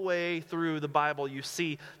all the way through the Bible. You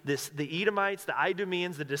see this: the Edomites, the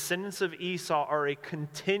Idumeans, the descendants of Esau are a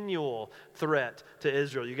continual threat to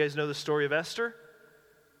Israel. You guys know the story of Esther?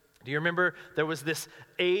 Do you remember there was this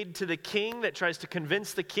aide to the king that tries to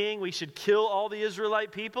convince the king we should kill all the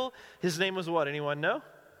Israelite people? His name was what? Anyone know?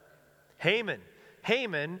 Haman.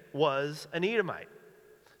 Haman was an Edomite.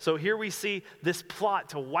 So here we see this plot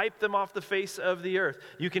to wipe them off the face of the earth.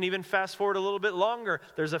 You can even fast forward a little bit longer.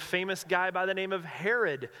 There's a famous guy by the name of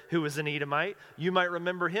Herod who was an Edomite. You might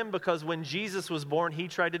remember him because when Jesus was born, he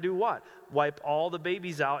tried to do what? Wipe all the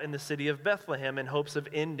babies out in the city of Bethlehem in hopes of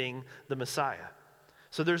ending the Messiah.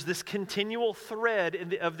 So there's this continual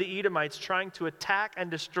thread of the Edomites trying to attack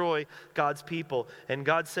and destroy God's people. And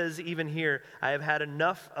God says even here, I have had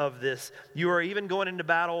enough of this. You are even going into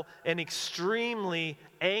battle and extremely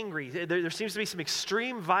angry. There seems to be some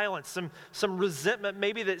extreme violence, some resentment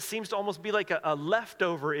maybe that seems to almost be like a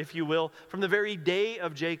leftover, if you will, from the very day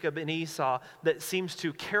of Jacob and Esau that seems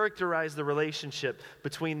to characterize the relationship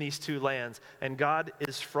between these two lands. And God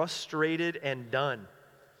is frustrated and done.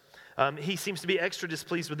 He seems to be extra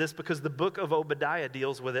displeased with this because the book of Obadiah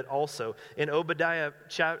deals with it also. In Obadiah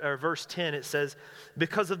verse 10, it says,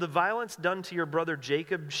 because of the violence done to your brother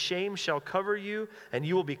Jacob, shame shall cover you, and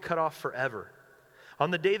you will be cut off forever. On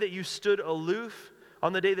the day that you stood aloof,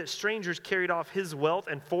 on the day that strangers carried off his wealth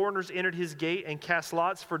and foreigners entered his gate and cast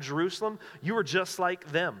lots for Jerusalem, you were just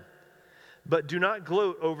like them. But do not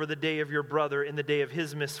gloat over the day of your brother in the day of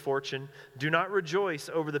his misfortune. Do not rejoice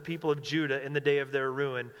over the people of Judah in the day of their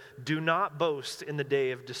ruin. Do not boast in the day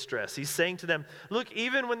of distress. He's saying to them, look,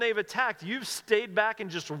 even when they've attacked, you've stayed back and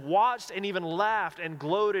just watched and even laughed and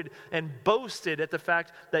gloated and boasted at the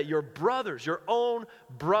fact that your brothers, your own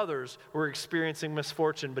brothers, were experiencing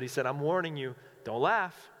misfortune. But he said, I'm warning you, don't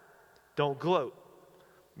laugh, don't gloat.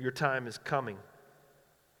 Your time is coming.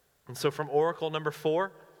 And so from Oracle number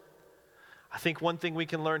 4, I think one thing we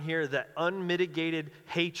can learn here is that unmitigated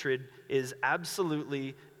hatred is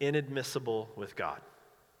absolutely inadmissible with God.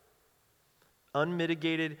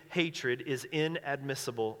 Unmitigated hatred is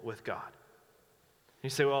inadmissible with God. You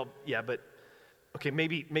say, well, yeah, but, okay,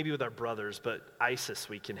 maybe with our brothers, but ISIS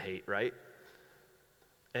we can hate, right?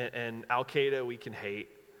 And Al-Qaeda we can hate.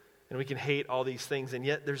 And we can hate all these things. And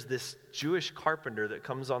yet there's this Jewish carpenter that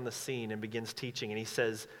comes on the scene and begins teaching. And he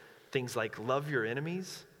says things like, love your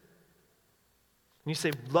enemies. And you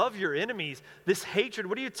say, love your enemies, this hatred,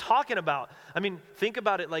 what are you talking about? I mean, think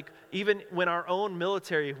about it, like even when our own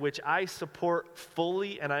military, which I support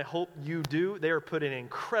fully, and I hope you do, they are put in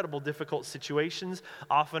incredible difficult situations,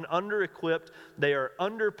 often under-equipped, they are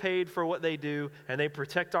underpaid for what they do, and they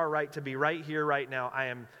protect our right to be right here, right now. I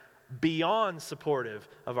am beyond supportive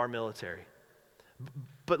of our military.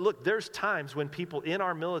 But look, there's times when people in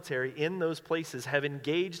our military, in those places, have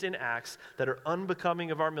engaged in acts that are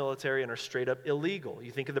unbecoming of our military and are straight up illegal.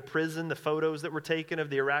 You think of the prison, the photos that were taken of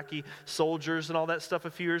the Iraqi soldiers and all that stuff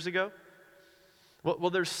a few years ago?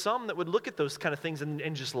 Well, there's some that would look at those kind of things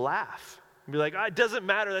and just laugh. And be like, it doesn't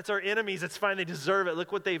matter, that's our enemies, it's fine, they deserve it,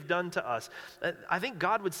 look what they've done to us. I think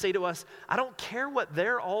God would say to us, I don't care what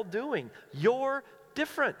they're all doing. You're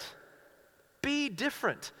different. Be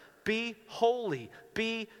different. Be holy,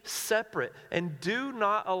 be separate, and do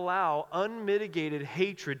not allow unmitigated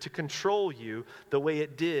hatred to control you the way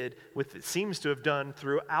it did, it seems to have done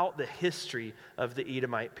throughout the history of the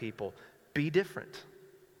Edomite people. Be different.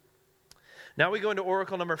 Now we go into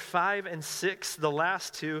Oracle number 5 and 6, the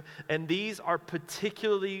last two, and these are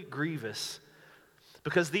particularly grievous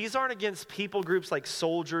because these aren't against people groups like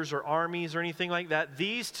soldiers or armies or anything like that.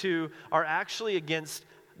 These two are actually against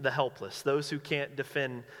the helpless, those who can't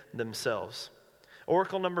defend themselves.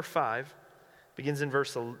 Oracle number 5 begins in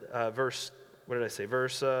verse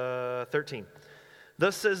 13.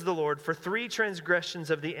 Thus says the Lord, for 3 transgressions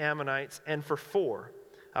of the Ammonites and for 4,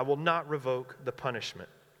 I will not revoke the punishment.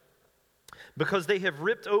 Because they have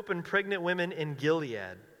ripped open pregnant women in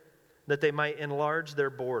Gilead, that they might enlarge their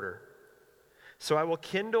border. So I will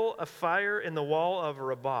kindle a fire in the wall of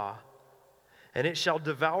Rabbah, and it shall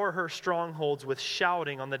devour her strongholds with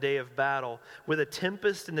shouting on the day of battle, with a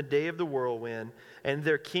tempest in the day of the whirlwind, and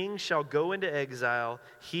their king shall go into exile,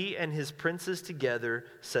 he and his princes together,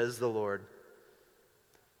 says the Lord.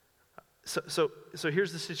 So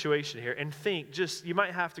here's the situation here, and you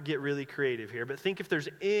might have to get really creative here, but think if there's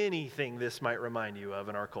anything this might remind you of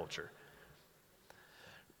in our culture.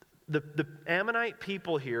 The Ammonite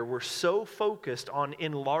people here were so focused on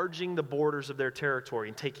enlarging the borders of their territory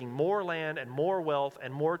and taking more land and more wealth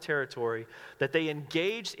and more territory that they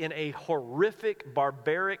engaged in a horrific,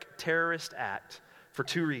 barbaric terrorist act for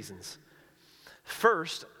 2 reasons.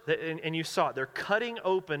 First, and you saw it, they're cutting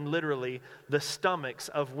open literally the stomachs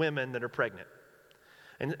of women that are pregnant.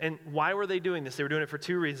 And why were they doing this? They were doing it for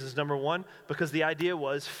 2 reasons. Number 1, because the idea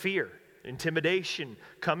was fear. Intimidation,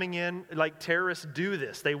 coming in like terrorists do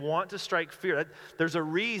this. They want to strike fear. There's a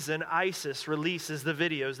reason ISIS releases the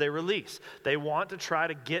videos they release. They want to try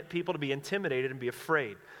to get people to be intimidated and be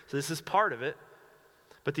afraid. So this is part of it.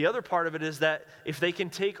 But the other part of it is that if they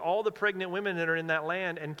can take all the pregnant women that are in that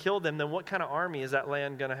land and kill them, then what kind of army is that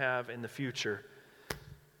land going to have in the future?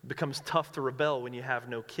 It becomes tough to rebel when you have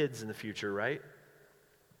no kids in the future, right?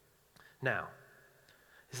 Now,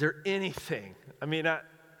 is there anything,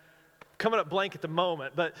 coming up blank at the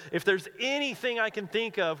moment, but if there's anything I can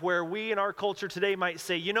think of where we in our culture today might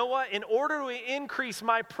say, you know what, in order to increase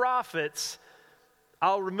my profits,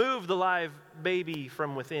 I'll remove the live baby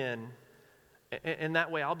from within, and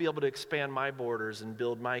that way I'll be able to expand my borders and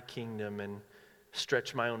build my kingdom and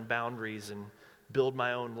stretch my own boundaries and build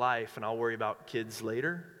my own life, and I'll worry about kids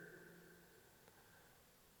later.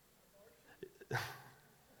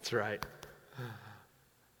 That's right.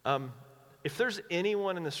 If there's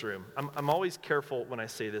anyone in this room, I'm always careful when I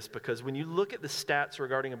say this, because when you look at the stats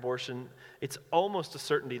regarding abortion, it's almost a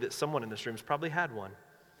certainty that someone in this room has probably had one.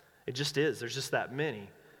 It just is. There's just that many.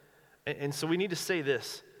 And so we need to say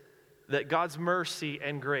this, that God's mercy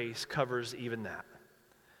and grace covers even that.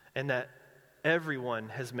 And that everyone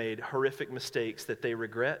has made horrific mistakes that they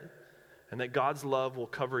regret, and that God's love will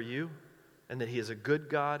cover you, and that He is a good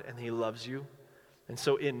God, and He loves you. And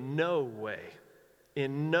so in no way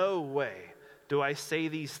do I say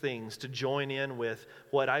these things to join in with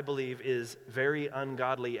what I believe is very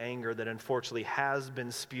ungodly anger that unfortunately has been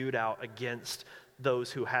spewed out against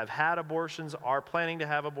those who have had abortions, are planning to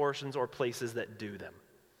have abortions, or places that do them.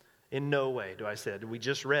 In no way do I say that. We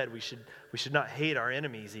just read we should not hate our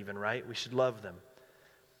enemies even, right? We should love them.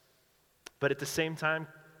 But at the same time,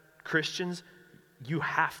 Christians, you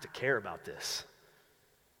have to care about this.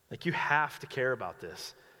 Like, you have to care about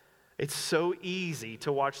this. It's so easy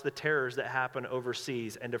to watch the terrors that happen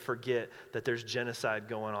overseas and to forget that there's genocide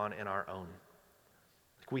going on in our own.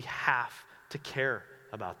 Like, we have to care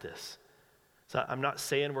about this. So I'm not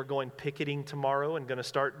saying we're going picketing tomorrow and going to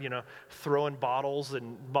start, throwing bottles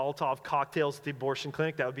and Molotov cocktails at the abortion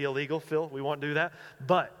clinic. That would be illegal, Phil. We won't do that.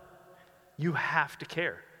 But you have to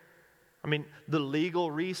care. I mean, the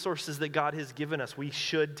legal resources that God has given us, we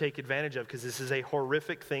should take advantage of, because this is a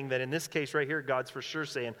horrific thing that in this case right here, God's for sure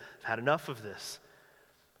saying, I've had enough of this.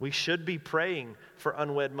 We should be praying for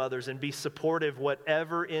unwed mothers and be supportive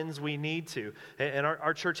whatever ends we need to. And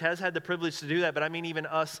our church has had the privilege to do that, but I mean even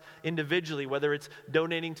us individually, whether it's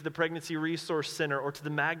donating to the Pregnancy Resource Center or to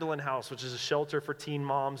the Magdalene House, which is a shelter for teen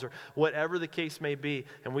moms, or whatever the case may be.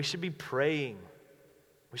 And we should be praying.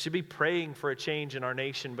 We should be praying for a change in our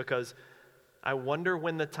nation, because I wonder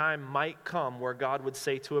when the time might come where God would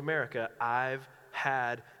say to America, I've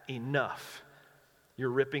had enough.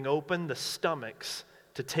 You're ripping open the stomachs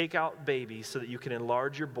to take out babies so that you can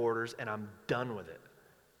enlarge your borders, and I'm done with it.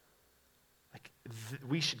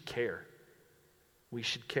 We should care. We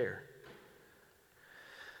should care.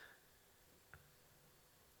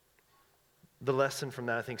 The lesson from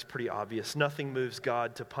that, I think, is pretty obvious. Nothing moves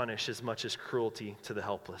God to punish as much as cruelty to the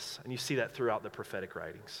helpless. And you see that throughout the prophetic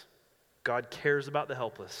writings. God cares about the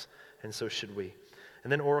helpless, and so should we.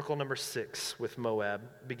 And then oracle number 6 with Moab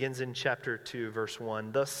begins in chapter 2, verse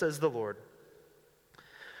 1. Thus says the Lord,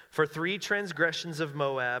 for 3 transgressions of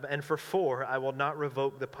Moab, and for 4 I will not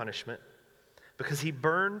revoke the punishment, because he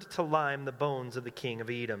burned to lime the bones of the king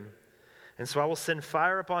of Edom. And so I will send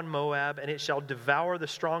fire upon Moab, and it shall devour the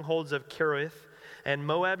strongholds of Kerith, and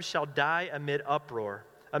Moab shall die amid uproar,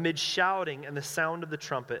 amid shouting and the sound of the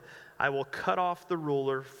trumpet. I will cut off the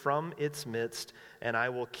ruler from its midst, and I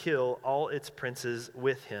will kill all its princes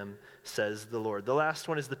with him, says the Lord. The last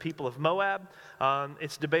one is the people of Moab.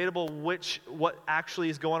 It's debatable what actually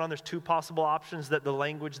is going on. There's 2 possible options that the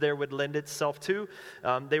language there would lend itself to.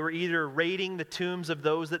 They were either raiding the tombs of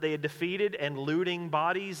those that they had defeated and looting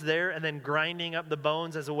bodies there and then grinding up the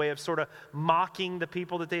bones as a way of sort of mocking the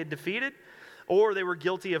people that they had defeated. Or they were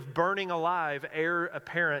guilty of burning alive heir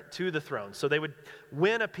apparent to the throne. So they would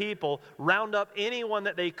win a people, round up anyone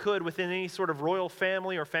that they could within any sort of royal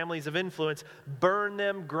family or families of influence, burn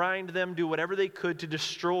them, grind them, do whatever they could to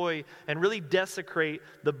destroy and really desecrate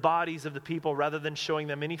the bodies of the people rather than showing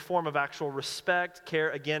them any form of actual respect,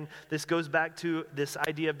 care. Again, this goes back to this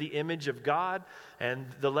idea of the image of God. And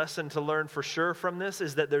the lesson to learn for sure from this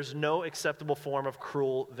is that there's no acceptable form of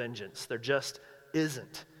cruel vengeance. There just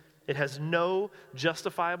isn't. It has no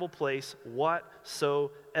justifiable place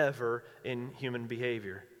whatsoever in human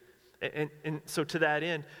behavior. And so to that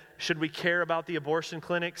end, should we care about the abortion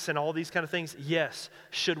clinics and all these kind of things? Yes.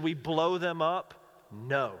 Should we blow them up?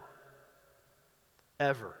 No.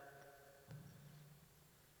 Ever.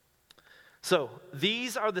 So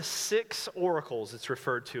these are the 6 oracles it's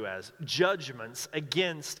referred to as judgments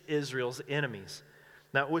against Israel's enemies.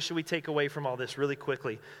 Now, what should we take away from all this really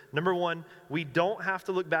quickly? Number 1, we don't have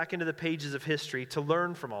to look back into the pages of history to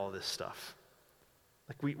learn from all of this stuff.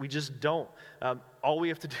 Like we just don't. All we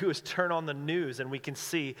have to do is turn on the news and we can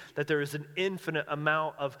see that there is an infinite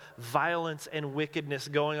amount of violence and wickedness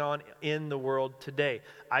going on in the world today.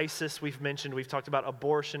 ISIS, we've mentioned, we've talked about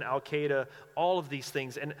abortion, Al-Qaeda, all of these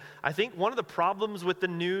things. And I think one of the problems with the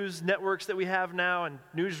news networks that we have now and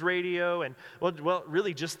news radio and, well,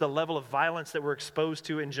 really just the level of violence that we're exposed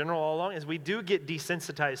to in general all along is we do get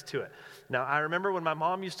desensitized to it. Now, I remember when my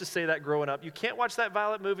mom used to say that growing up, you can't watch that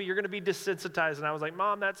violent movie, you're going to be desensitized. And I was like,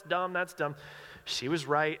 Mom, that's dumb, that's dumb. She was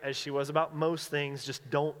right, as she was about most things. Just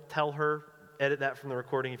don't tell her. Edit that from the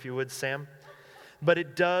recording if you would, Sam. But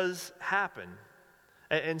it does happen.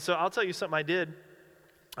 And so I'll tell you something I did.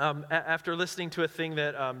 After listening to a thing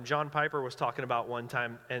that John Piper was talking about one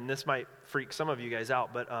time, and this might freak some of you guys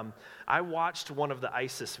out, but I watched one of the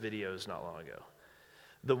ISIS videos not long ago.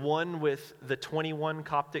 The one with the 21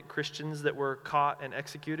 Coptic Christians that were caught and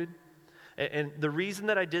executed. And the reason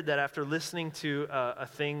that I did that, after listening to a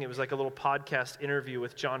thing, it was like a little podcast interview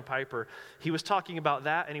with John Piper, he was talking about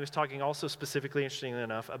that, and he was talking also specifically, interestingly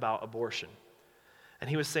enough, about abortion. And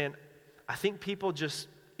he was saying, I think people just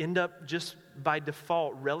end up just by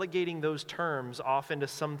default relegating those terms off into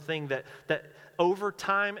something that over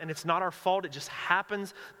time, and it's not our fault, it just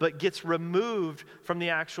happens, but gets removed from the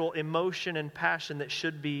actual emotion and passion that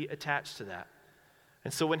should be attached to that.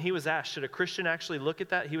 And so when he was asked, should a Christian actually look at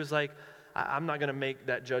that? He was like, I'm not going to make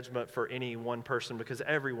that judgment for any one person because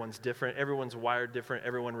everyone's different, everyone's wired different,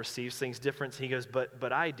 everyone receives things different. He goes,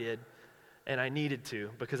 but I did, and I needed to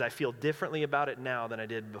because I feel differently about it now than I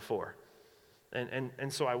did before. And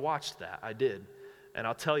so I watched that, I did. And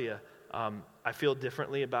I'll tell you, I feel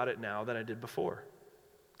differently about it now than I did before.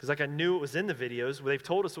 Because like I knew it was in the videos, they've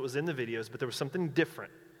told us it was in the videos, but there was something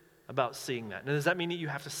different about seeing that. Now, does that mean that you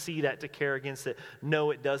have to see that to care against it?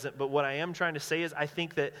 No, it doesn't. But what I am trying to say is I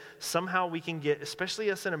think that somehow we can get, especially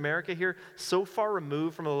us in America here, so far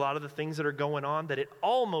removed from a lot of the things that are going on that it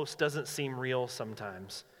almost doesn't seem real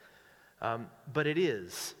sometimes. But it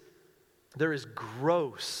is. There is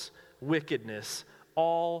gross wickedness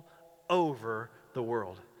all over the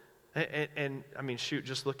world. And I mean, shoot,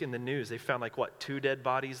 just look in the news. They found 2 dead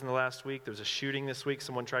bodies in the last week. There was a shooting this week.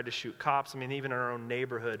 Someone tried to shoot cops. I mean, even in our own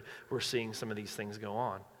neighborhood, we're seeing some of these things go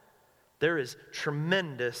on. There is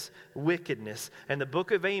tremendous wickedness. And the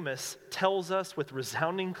book of Amos tells us with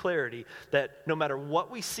resounding clarity that no matter what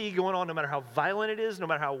we see going on, no matter how violent it is, no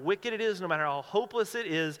matter how wicked it is, no matter how hopeless it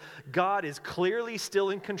is, God is clearly still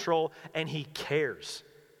in control and he cares.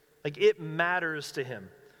 It matters to him.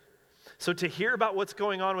 So to hear about what's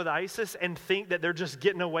going on with ISIS and think that they're just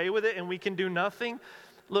getting away with it and we can do nothing,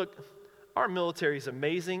 look, our military is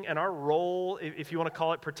amazing, and our role, if you want to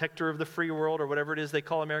call it protector of the free world or whatever it is they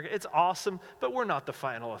call America, it's awesome, but we're not the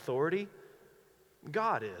final authority.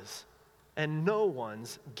 God is. And no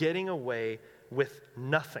one's getting away with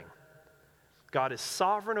nothing. God is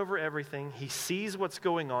sovereign over everything. He sees what's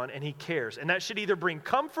going on, and he cares. And that should either bring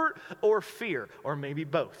comfort or fear, or maybe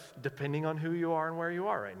both, depending on who you are and where you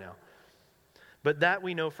are right now. But that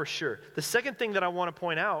we know for sure. The second thing that I want to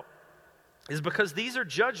point out is because these are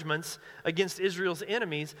judgments against Israel's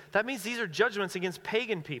enemies, that means these are judgments against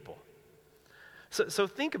pagan people. So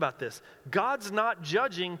think about this. God's not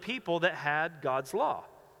judging people that had God's law.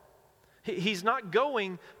 He's not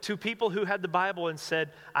going to people who had the Bible and said,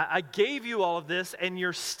 I gave you all of this and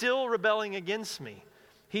you're still rebelling against me.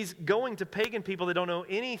 He's going to pagan people that don't know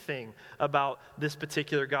anything about this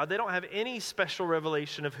particular God. They don't have any special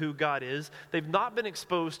revelation of who God is. They've not been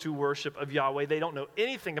exposed to worship of Yahweh. They don't know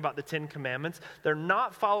anything about the 10 Commandments. They're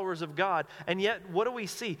not followers of God. And yet, what do we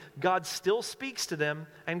see? God still speaks to them,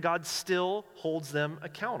 and God still holds them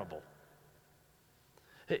accountable.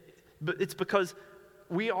 But it's because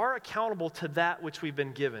we are accountable to that which we've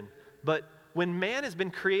been given. But when man has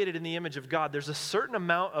been created in the image of God, there's a certain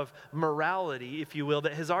amount of morality, if you will,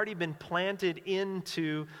 that has already been planted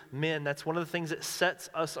into men. That's one of the things that sets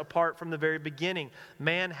us apart from the very beginning.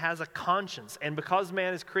 Man has a conscience, and because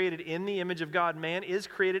man is created in the image of God, man is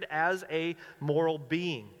created as a moral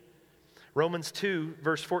being. Romans 2,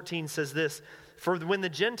 verse 14 says this, "For when the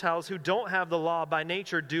Gentiles who don't have the law by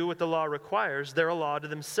nature do what the law requires, they're a law to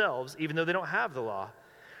themselves, even though they don't have the law.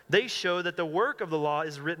 They show that the work of the law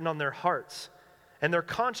is written on their hearts, and their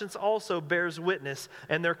conscience also bears witness,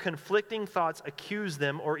 and their conflicting thoughts accuse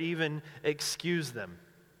them or even excuse them."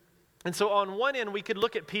 And so on one end, we could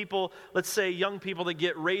look at people, let's say young people that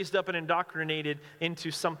get raised up and indoctrinated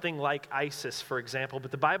into something like ISIS, for example.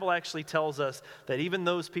 But the Bible actually tells us that even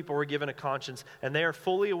those people were given a conscience, and they are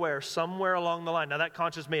fully aware somewhere along the line. Now that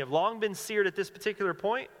conscience may have long been seared at this particular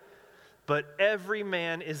point, but every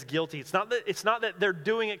man is guilty. It's not that they're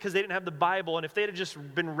doing it because they didn't have the Bible, and if they had just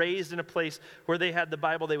been raised in a place where they had the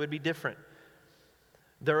Bible, they would be different.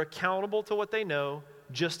 They're accountable to what they know,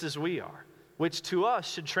 just as we are, which to us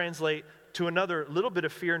should translate to another little bit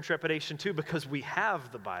of fear and trepidation too, because we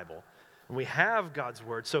have the Bible and we have God's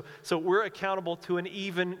word. So we're accountable to an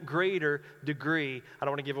even greater degree. I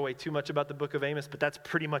don't want to give away too much about the book of Amos, but that's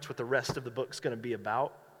pretty much what the rest of the book's going to be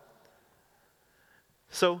about.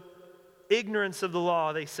 So ignorance of the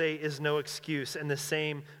law, they say, is no excuse, and the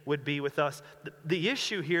same would be with us. The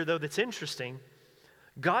issue here, though, that's interesting,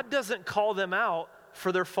 God doesn't call them out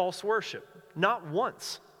for their false worship, not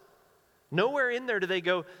once. Nowhere in there do they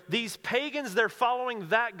go, these pagans, they're following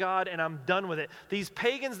that God and I'm done with it. These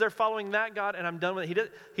pagans, they're following that God and I'm done with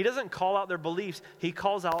it. He doesn't call out their beliefs. He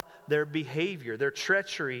calls out their behavior, their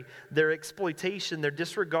treachery, their exploitation, their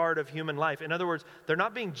disregard of human life. In other words, they're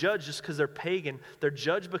not being judged just because they're pagan. They're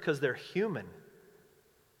judged because they're human.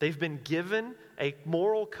 They've been given a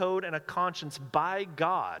moral code and a conscience by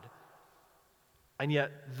God. And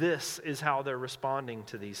yet this is how they're responding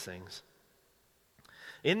to these things.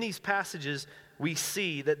 In these passages, we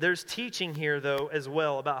see that there's teaching here, though, as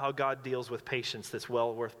well about how God deals with patience that's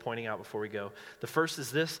well worth pointing out before we go. The first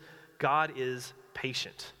is this: God is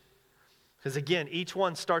patient. Because again, each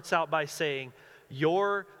one starts out by saying,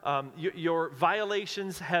 your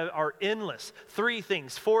violations are endless. 3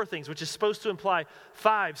 things, 4 things, which is supposed to imply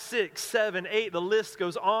 5, 6, 7, 8. The list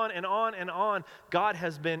goes on and on and on. God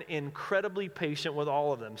has been incredibly patient with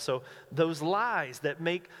all of them. So those lies that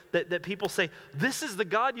make that people say, this is the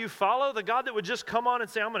God you follow, the God that would just come on and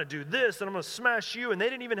say, I'm going to do this and I'm going to smash you, and they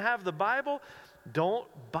didn't even have the Bible, don't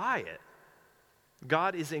buy it.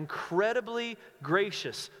 God is incredibly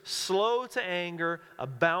gracious, slow to anger,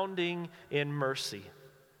 abounding in mercy.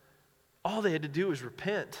 All they had to do was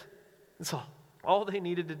repent. That's all they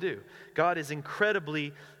needed to do. God is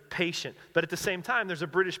incredibly patient. But at the same time, there's a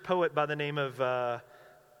British poet by the name of,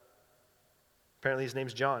 apparently his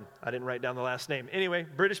name's John. I didn't write down the last name. Anyway,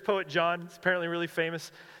 British poet John, is apparently really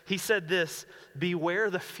famous. He said this: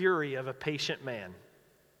 beware the fury of a patient man.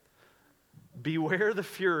 Beware the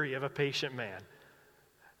fury of a patient man.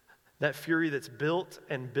 That fury that's built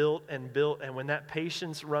and built and built, and when that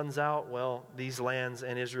patience runs out, well, these lands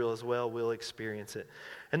and Israel as well will experience it.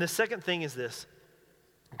 And the second thing is this: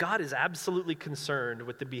 God is absolutely concerned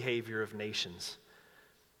with the behavior of nations.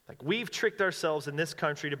 Like, we've tricked ourselves in this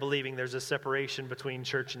country to believing there's a separation between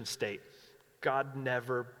church and state. God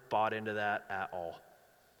never bought into that at all.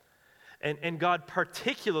 And God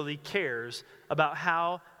particularly cares about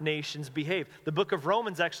how nations behave. The book of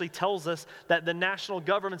Romans actually tells us that the national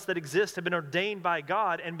governments that exist have been ordained by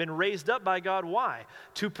God and been raised up by God. Why?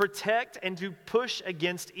 To protect and to push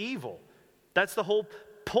against evil. That's the whole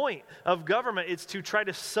point of government. It's to try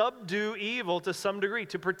to subdue evil to some degree,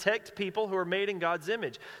 to protect people who are made in God's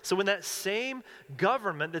image. So when that same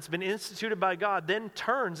government that's been instituted by God then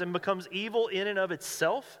turns and becomes evil in and of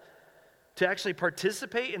itself, to actually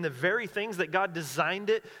participate in the very things that God designed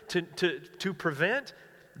it to prevent,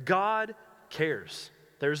 God cares.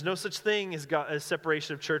 There's no such thing as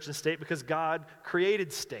separation of church and state because God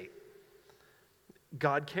created state.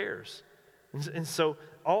 God cares. And so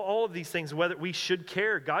all of these things, whether we should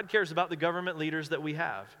care, God cares about the government leaders that we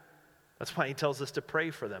have. That's why he tells us to pray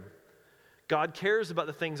for them. God cares about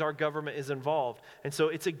the things our government is involved. And so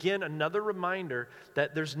it's, again, another reminder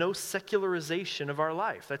that there's no secularization of our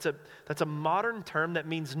life. That's a modern term that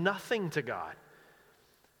means nothing to God.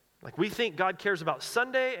 Like, we think God cares about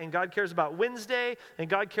Sunday, and God cares about Wednesday, and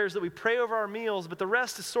God cares that we pray over our meals, but the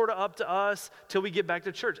rest is sort of up to us till we get back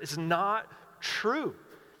to church. It's not true.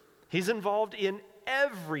 He's involved in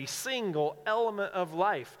every single element of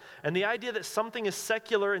life. And the idea that something is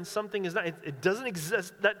secular and something is not, it doesn't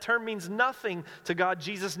exist. That term means nothing to God.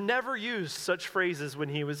 Jesus never used such phrases when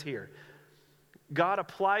he was here.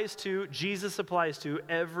 Jesus applies to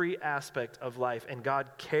every aspect of life, and God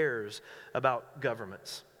cares about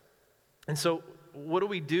governments. And so what do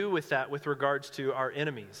we do with that with regards to our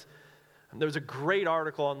enemies? There was a great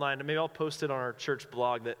article online, and maybe I'll post it on our church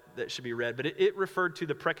blog that should be read, but it referred to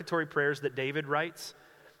the precatory prayers that David writes.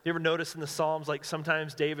 You ever notice in the Psalms, like,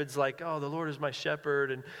 sometimes David's like, oh, the Lord is my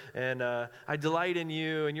shepherd, and I delight in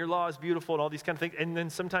you, and your law is beautiful, and all these kind of things. And then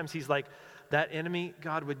sometimes he's like, that enemy,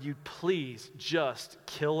 God, would you please just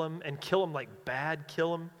kill him, and kill him like bad,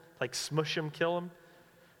 kill him, like smush him, kill him.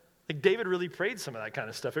 Like, David really prayed some of that kind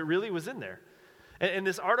of stuff. It really was in there. And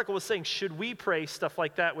this article was saying, should we pray stuff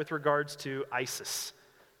like that with regards to ISIS?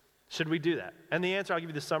 Should we do that? And the answer, I'll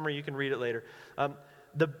give you the summary. You can read it later.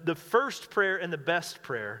 The first prayer and the best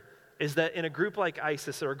prayer is that in a group like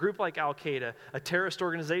ISIS or a group like Al-Qaeda, a terrorist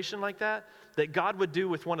organization like that God would do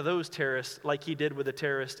with one of those terrorists like he did with a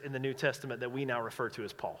terrorist in the New Testament that we now refer to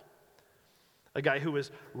as Paul. A guy who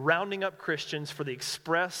was rounding up Christians for the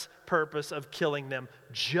express purpose of killing them,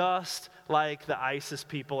 just like the ISIS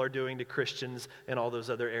people are doing to Christians in all those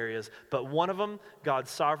other areas. But one of them, God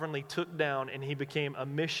sovereignly took down, and he became a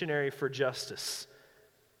missionary for justice.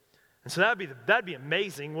 And so that'd be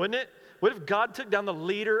amazing, wouldn't it? What if God took down the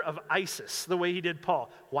leader of ISIS the way he did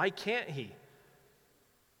Paul? Why can't he?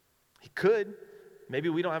 He could. Maybe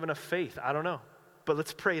we don't have enough faith. I don't know. But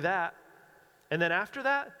let's pray that. And then after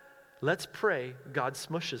that, let's pray God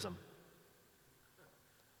smushes them.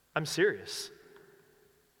 I'm serious.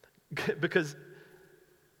 Because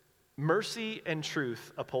mercy and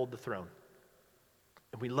truth uphold the throne.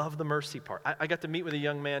 And we love the mercy part. I got to meet with a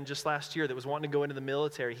young man just last year that was wanting to go into the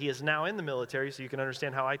military. He is now in the military, so you can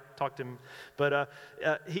understand how I talked to him. But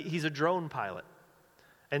he's a drone pilot.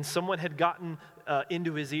 And someone had gotten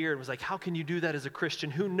into his ear and was like, how can you do that as a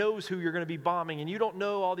Christian? Who knows who you're going to be bombing? And you don't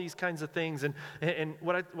know all these kinds of things. And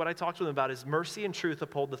what I talked to him about is mercy and truth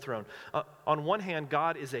uphold the throne. On one hand,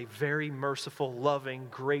 God is a very merciful, loving,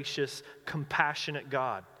 gracious, compassionate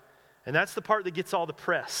God. And that's the part that gets all the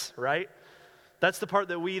press, right? That's the part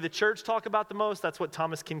that we, the church, talk about the most. That's what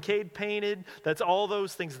Thomas Kincaid painted. That's all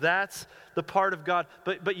those things. That's the part of God.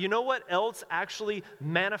 But you know what else actually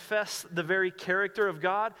manifests the very character of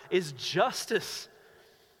God? Is justice.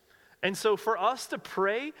 And so for us to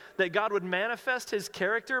pray that God would manifest his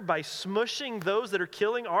character by smushing those that are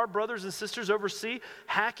killing our brothers and sisters overseas,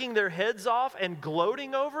 hacking their heads off and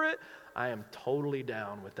gloating over it, I am totally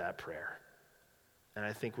down with that prayer. And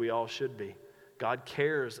I think we all should be. God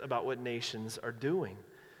cares about what nations are doing.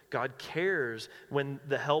 God cares when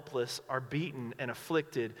the helpless are beaten and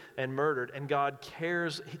afflicted and murdered. And God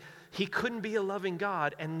cares. He couldn't be a loving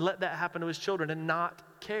God and let that happen to his children and not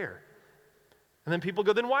care. And then people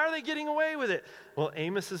go, then why are they getting away with it? Well,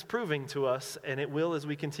 Amos is proving to us, and it will as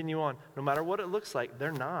we continue on, no matter what it looks like,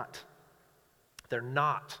 they're not. They're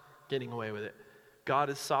not getting away with it. God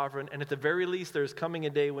is sovereign, and at the very least, there's coming a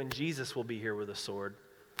day when Jesus will be here with a sword.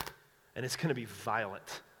 And it's going to be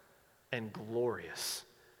violent and glorious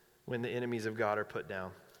when the enemies of God are put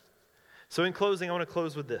down. So in closing, I want to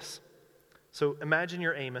close with this. So imagine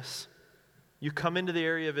you're Amos. You come into the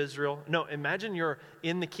area of Israel. No, imagine you're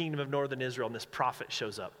in the kingdom of northern Israel and this prophet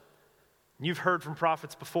shows up. You've heard from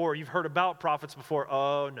prophets before. You've heard about prophets before.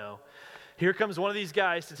 Oh, no. Here comes one of these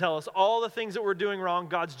guys to tell us all the things that we're doing wrong.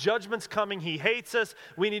 God's judgment's coming. He hates us.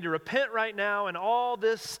 We need to repent right now and all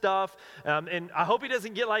this stuff. And I hope he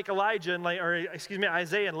doesn't get like Elijah and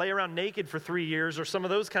Isaiah and lay around naked for 3 years or some of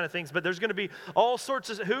those kind of things. But there's going to be all sorts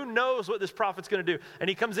of, who knows what this prophet's going to do. And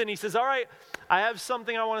he comes in and he says, all right, I have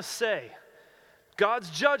something I want to say. God's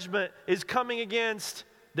judgment is coming against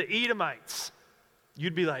the Edomites.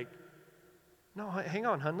 You'd be like, no, hang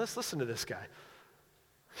on, hon. Let's listen to this guy.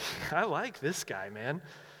 I like this guy, man.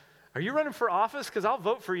 Are you running for office? Because I'll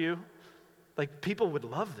vote for you. Like, people would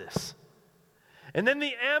love this. And then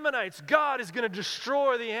the Ammonites. God is going to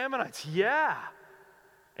destroy the Ammonites. Yeah.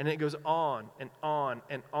 And it goes on and on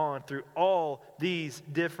and on through all these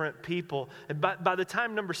different people. And by the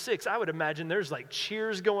time number 6, I would imagine there's like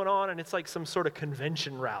cheers going on, and it's like some sort of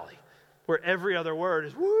convention rally where every other word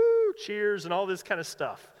is woo, cheers, and all this kind of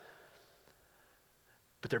stuff.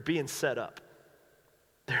 But they're being set up.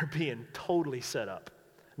 They're being totally set up.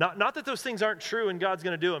 Not that those things aren't true and God's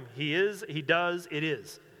going to do them. He is, he does, it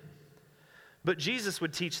is. But Jesus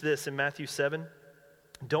would teach this in Matthew 7.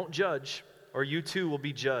 Don't judge, or you too will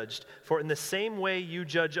be judged. For in the same way you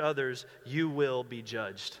judge others, you will be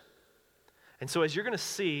judged. And so as you're going to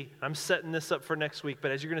see, I'm setting this up for next week,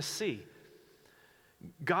 but as you're going to see,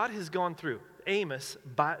 God has gone through,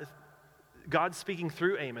 God speaking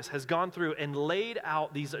through Amos has gone through and laid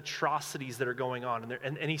out these atrocities that are going on.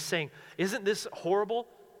 And he's saying, isn't this horrible?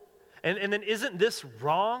 And then isn't this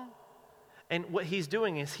wrong? And what he's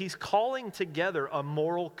doing is he's calling together a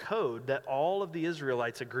moral code that all of the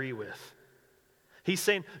Israelites agree with. He's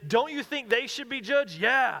saying, don't you think they should be judged?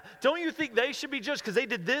 Yeah. Don't you think they should be judged because they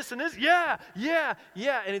did this and this? Yeah.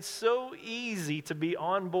 And it's so easy to be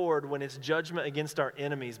on board when it's judgment against our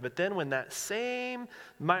enemies. But then when that same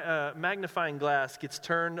magnifying glass gets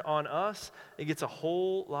turned on us, it gets a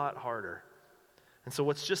whole lot harder. And so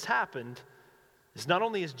what's just happened is not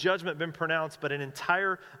only has judgment been pronounced, but an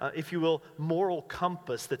entire, if you will, moral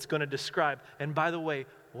compass that's going to describe. And by the way,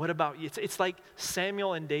 what about you? It's like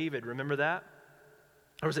Samuel and David. Remember that?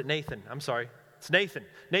 Or was it Nathan? I'm sorry. It's Nathan.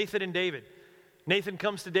 Nathan and David. Nathan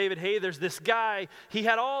comes to David, hey, there's this guy, he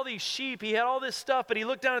had all these sheep, he had all this stuff, but he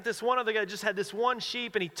looked down at this one other guy, just had this one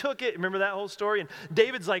sheep, and he took it. Remember that whole story? And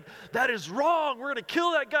David's like, that is wrong, we're going to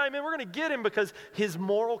kill that guy, man, we're going to get him, because his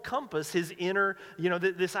moral compass, his inner,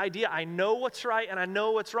 this idea, I know what's right and I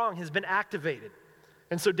know what's wrong, has been activated.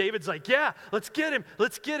 And so David's like, yeah, let's get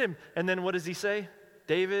him. And then what does he say?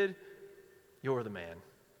 David, you're the man.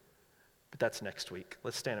 But that's next week.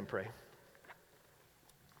 Let's stand and pray.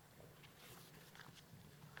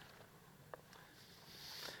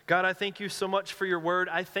 God, I thank you so much for your word.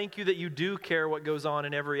 I thank you that you do care what goes on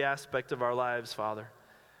in every aspect of our lives, Father.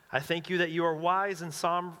 I thank you that you are wise and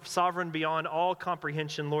sovereign beyond all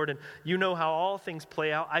comprehension, Lord, and you know how all things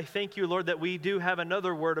play out. I thank you, Lord, that we do have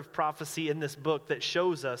another word of prophecy in this book that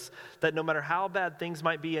shows us that no matter how bad things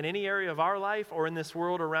might be in any area of our life or in this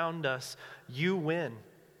world around us, you win.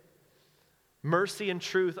 Mercy and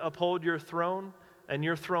truth uphold your throne, and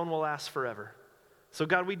your throne will last forever. So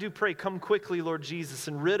God, we do pray, come quickly, Lord Jesus,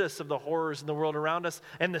 and rid us of the horrors in the world around us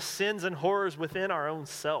and the sins and horrors within our own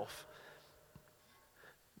self.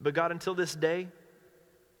 But God, until this day,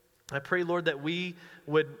 I pray, Lord, that we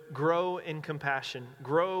would grow in compassion,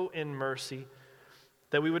 grow in mercy,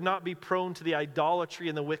 that we would not be prone to the idolatry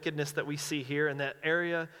and the wickedness that we see here, and that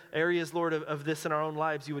areas, Lord, of this in our own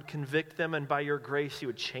lives, you would convict them, and by your grace, you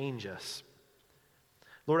would change us.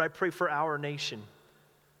 Lord, I pray for our nation,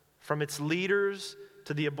 from its leaders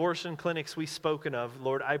to the abortion clinics we've spoken of.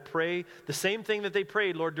 Lord, I pray the same thing that they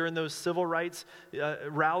prayed, Lord, during those civil rights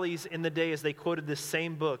rallies in the day as they quoted this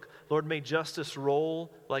same book. Lord, may justice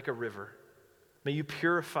roll like a river. May you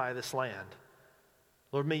purify this land.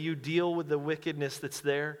 Lord, may you deal with the wickedness that's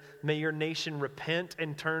there. May your nation repent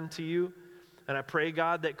and turn to you. And I pray,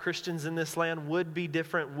 God, that Christians in this land would be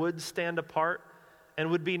different, would stand apart, and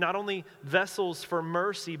would be not only vessels for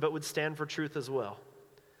mercy, but would stand for truth as well.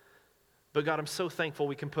 But God, I'm so thankful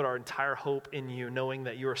we can put our entire hope in you, knowing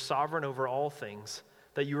that you are sovereign over all things,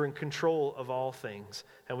 that you are in control of all things,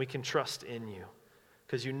 and we can trust in you,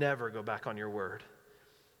 because you never go back on your word.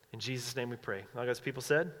 In Jesus' name we pray. All God's people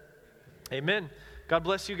said, amen. God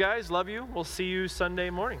bless you guys. Love you. We'll see you Sunday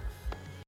morning.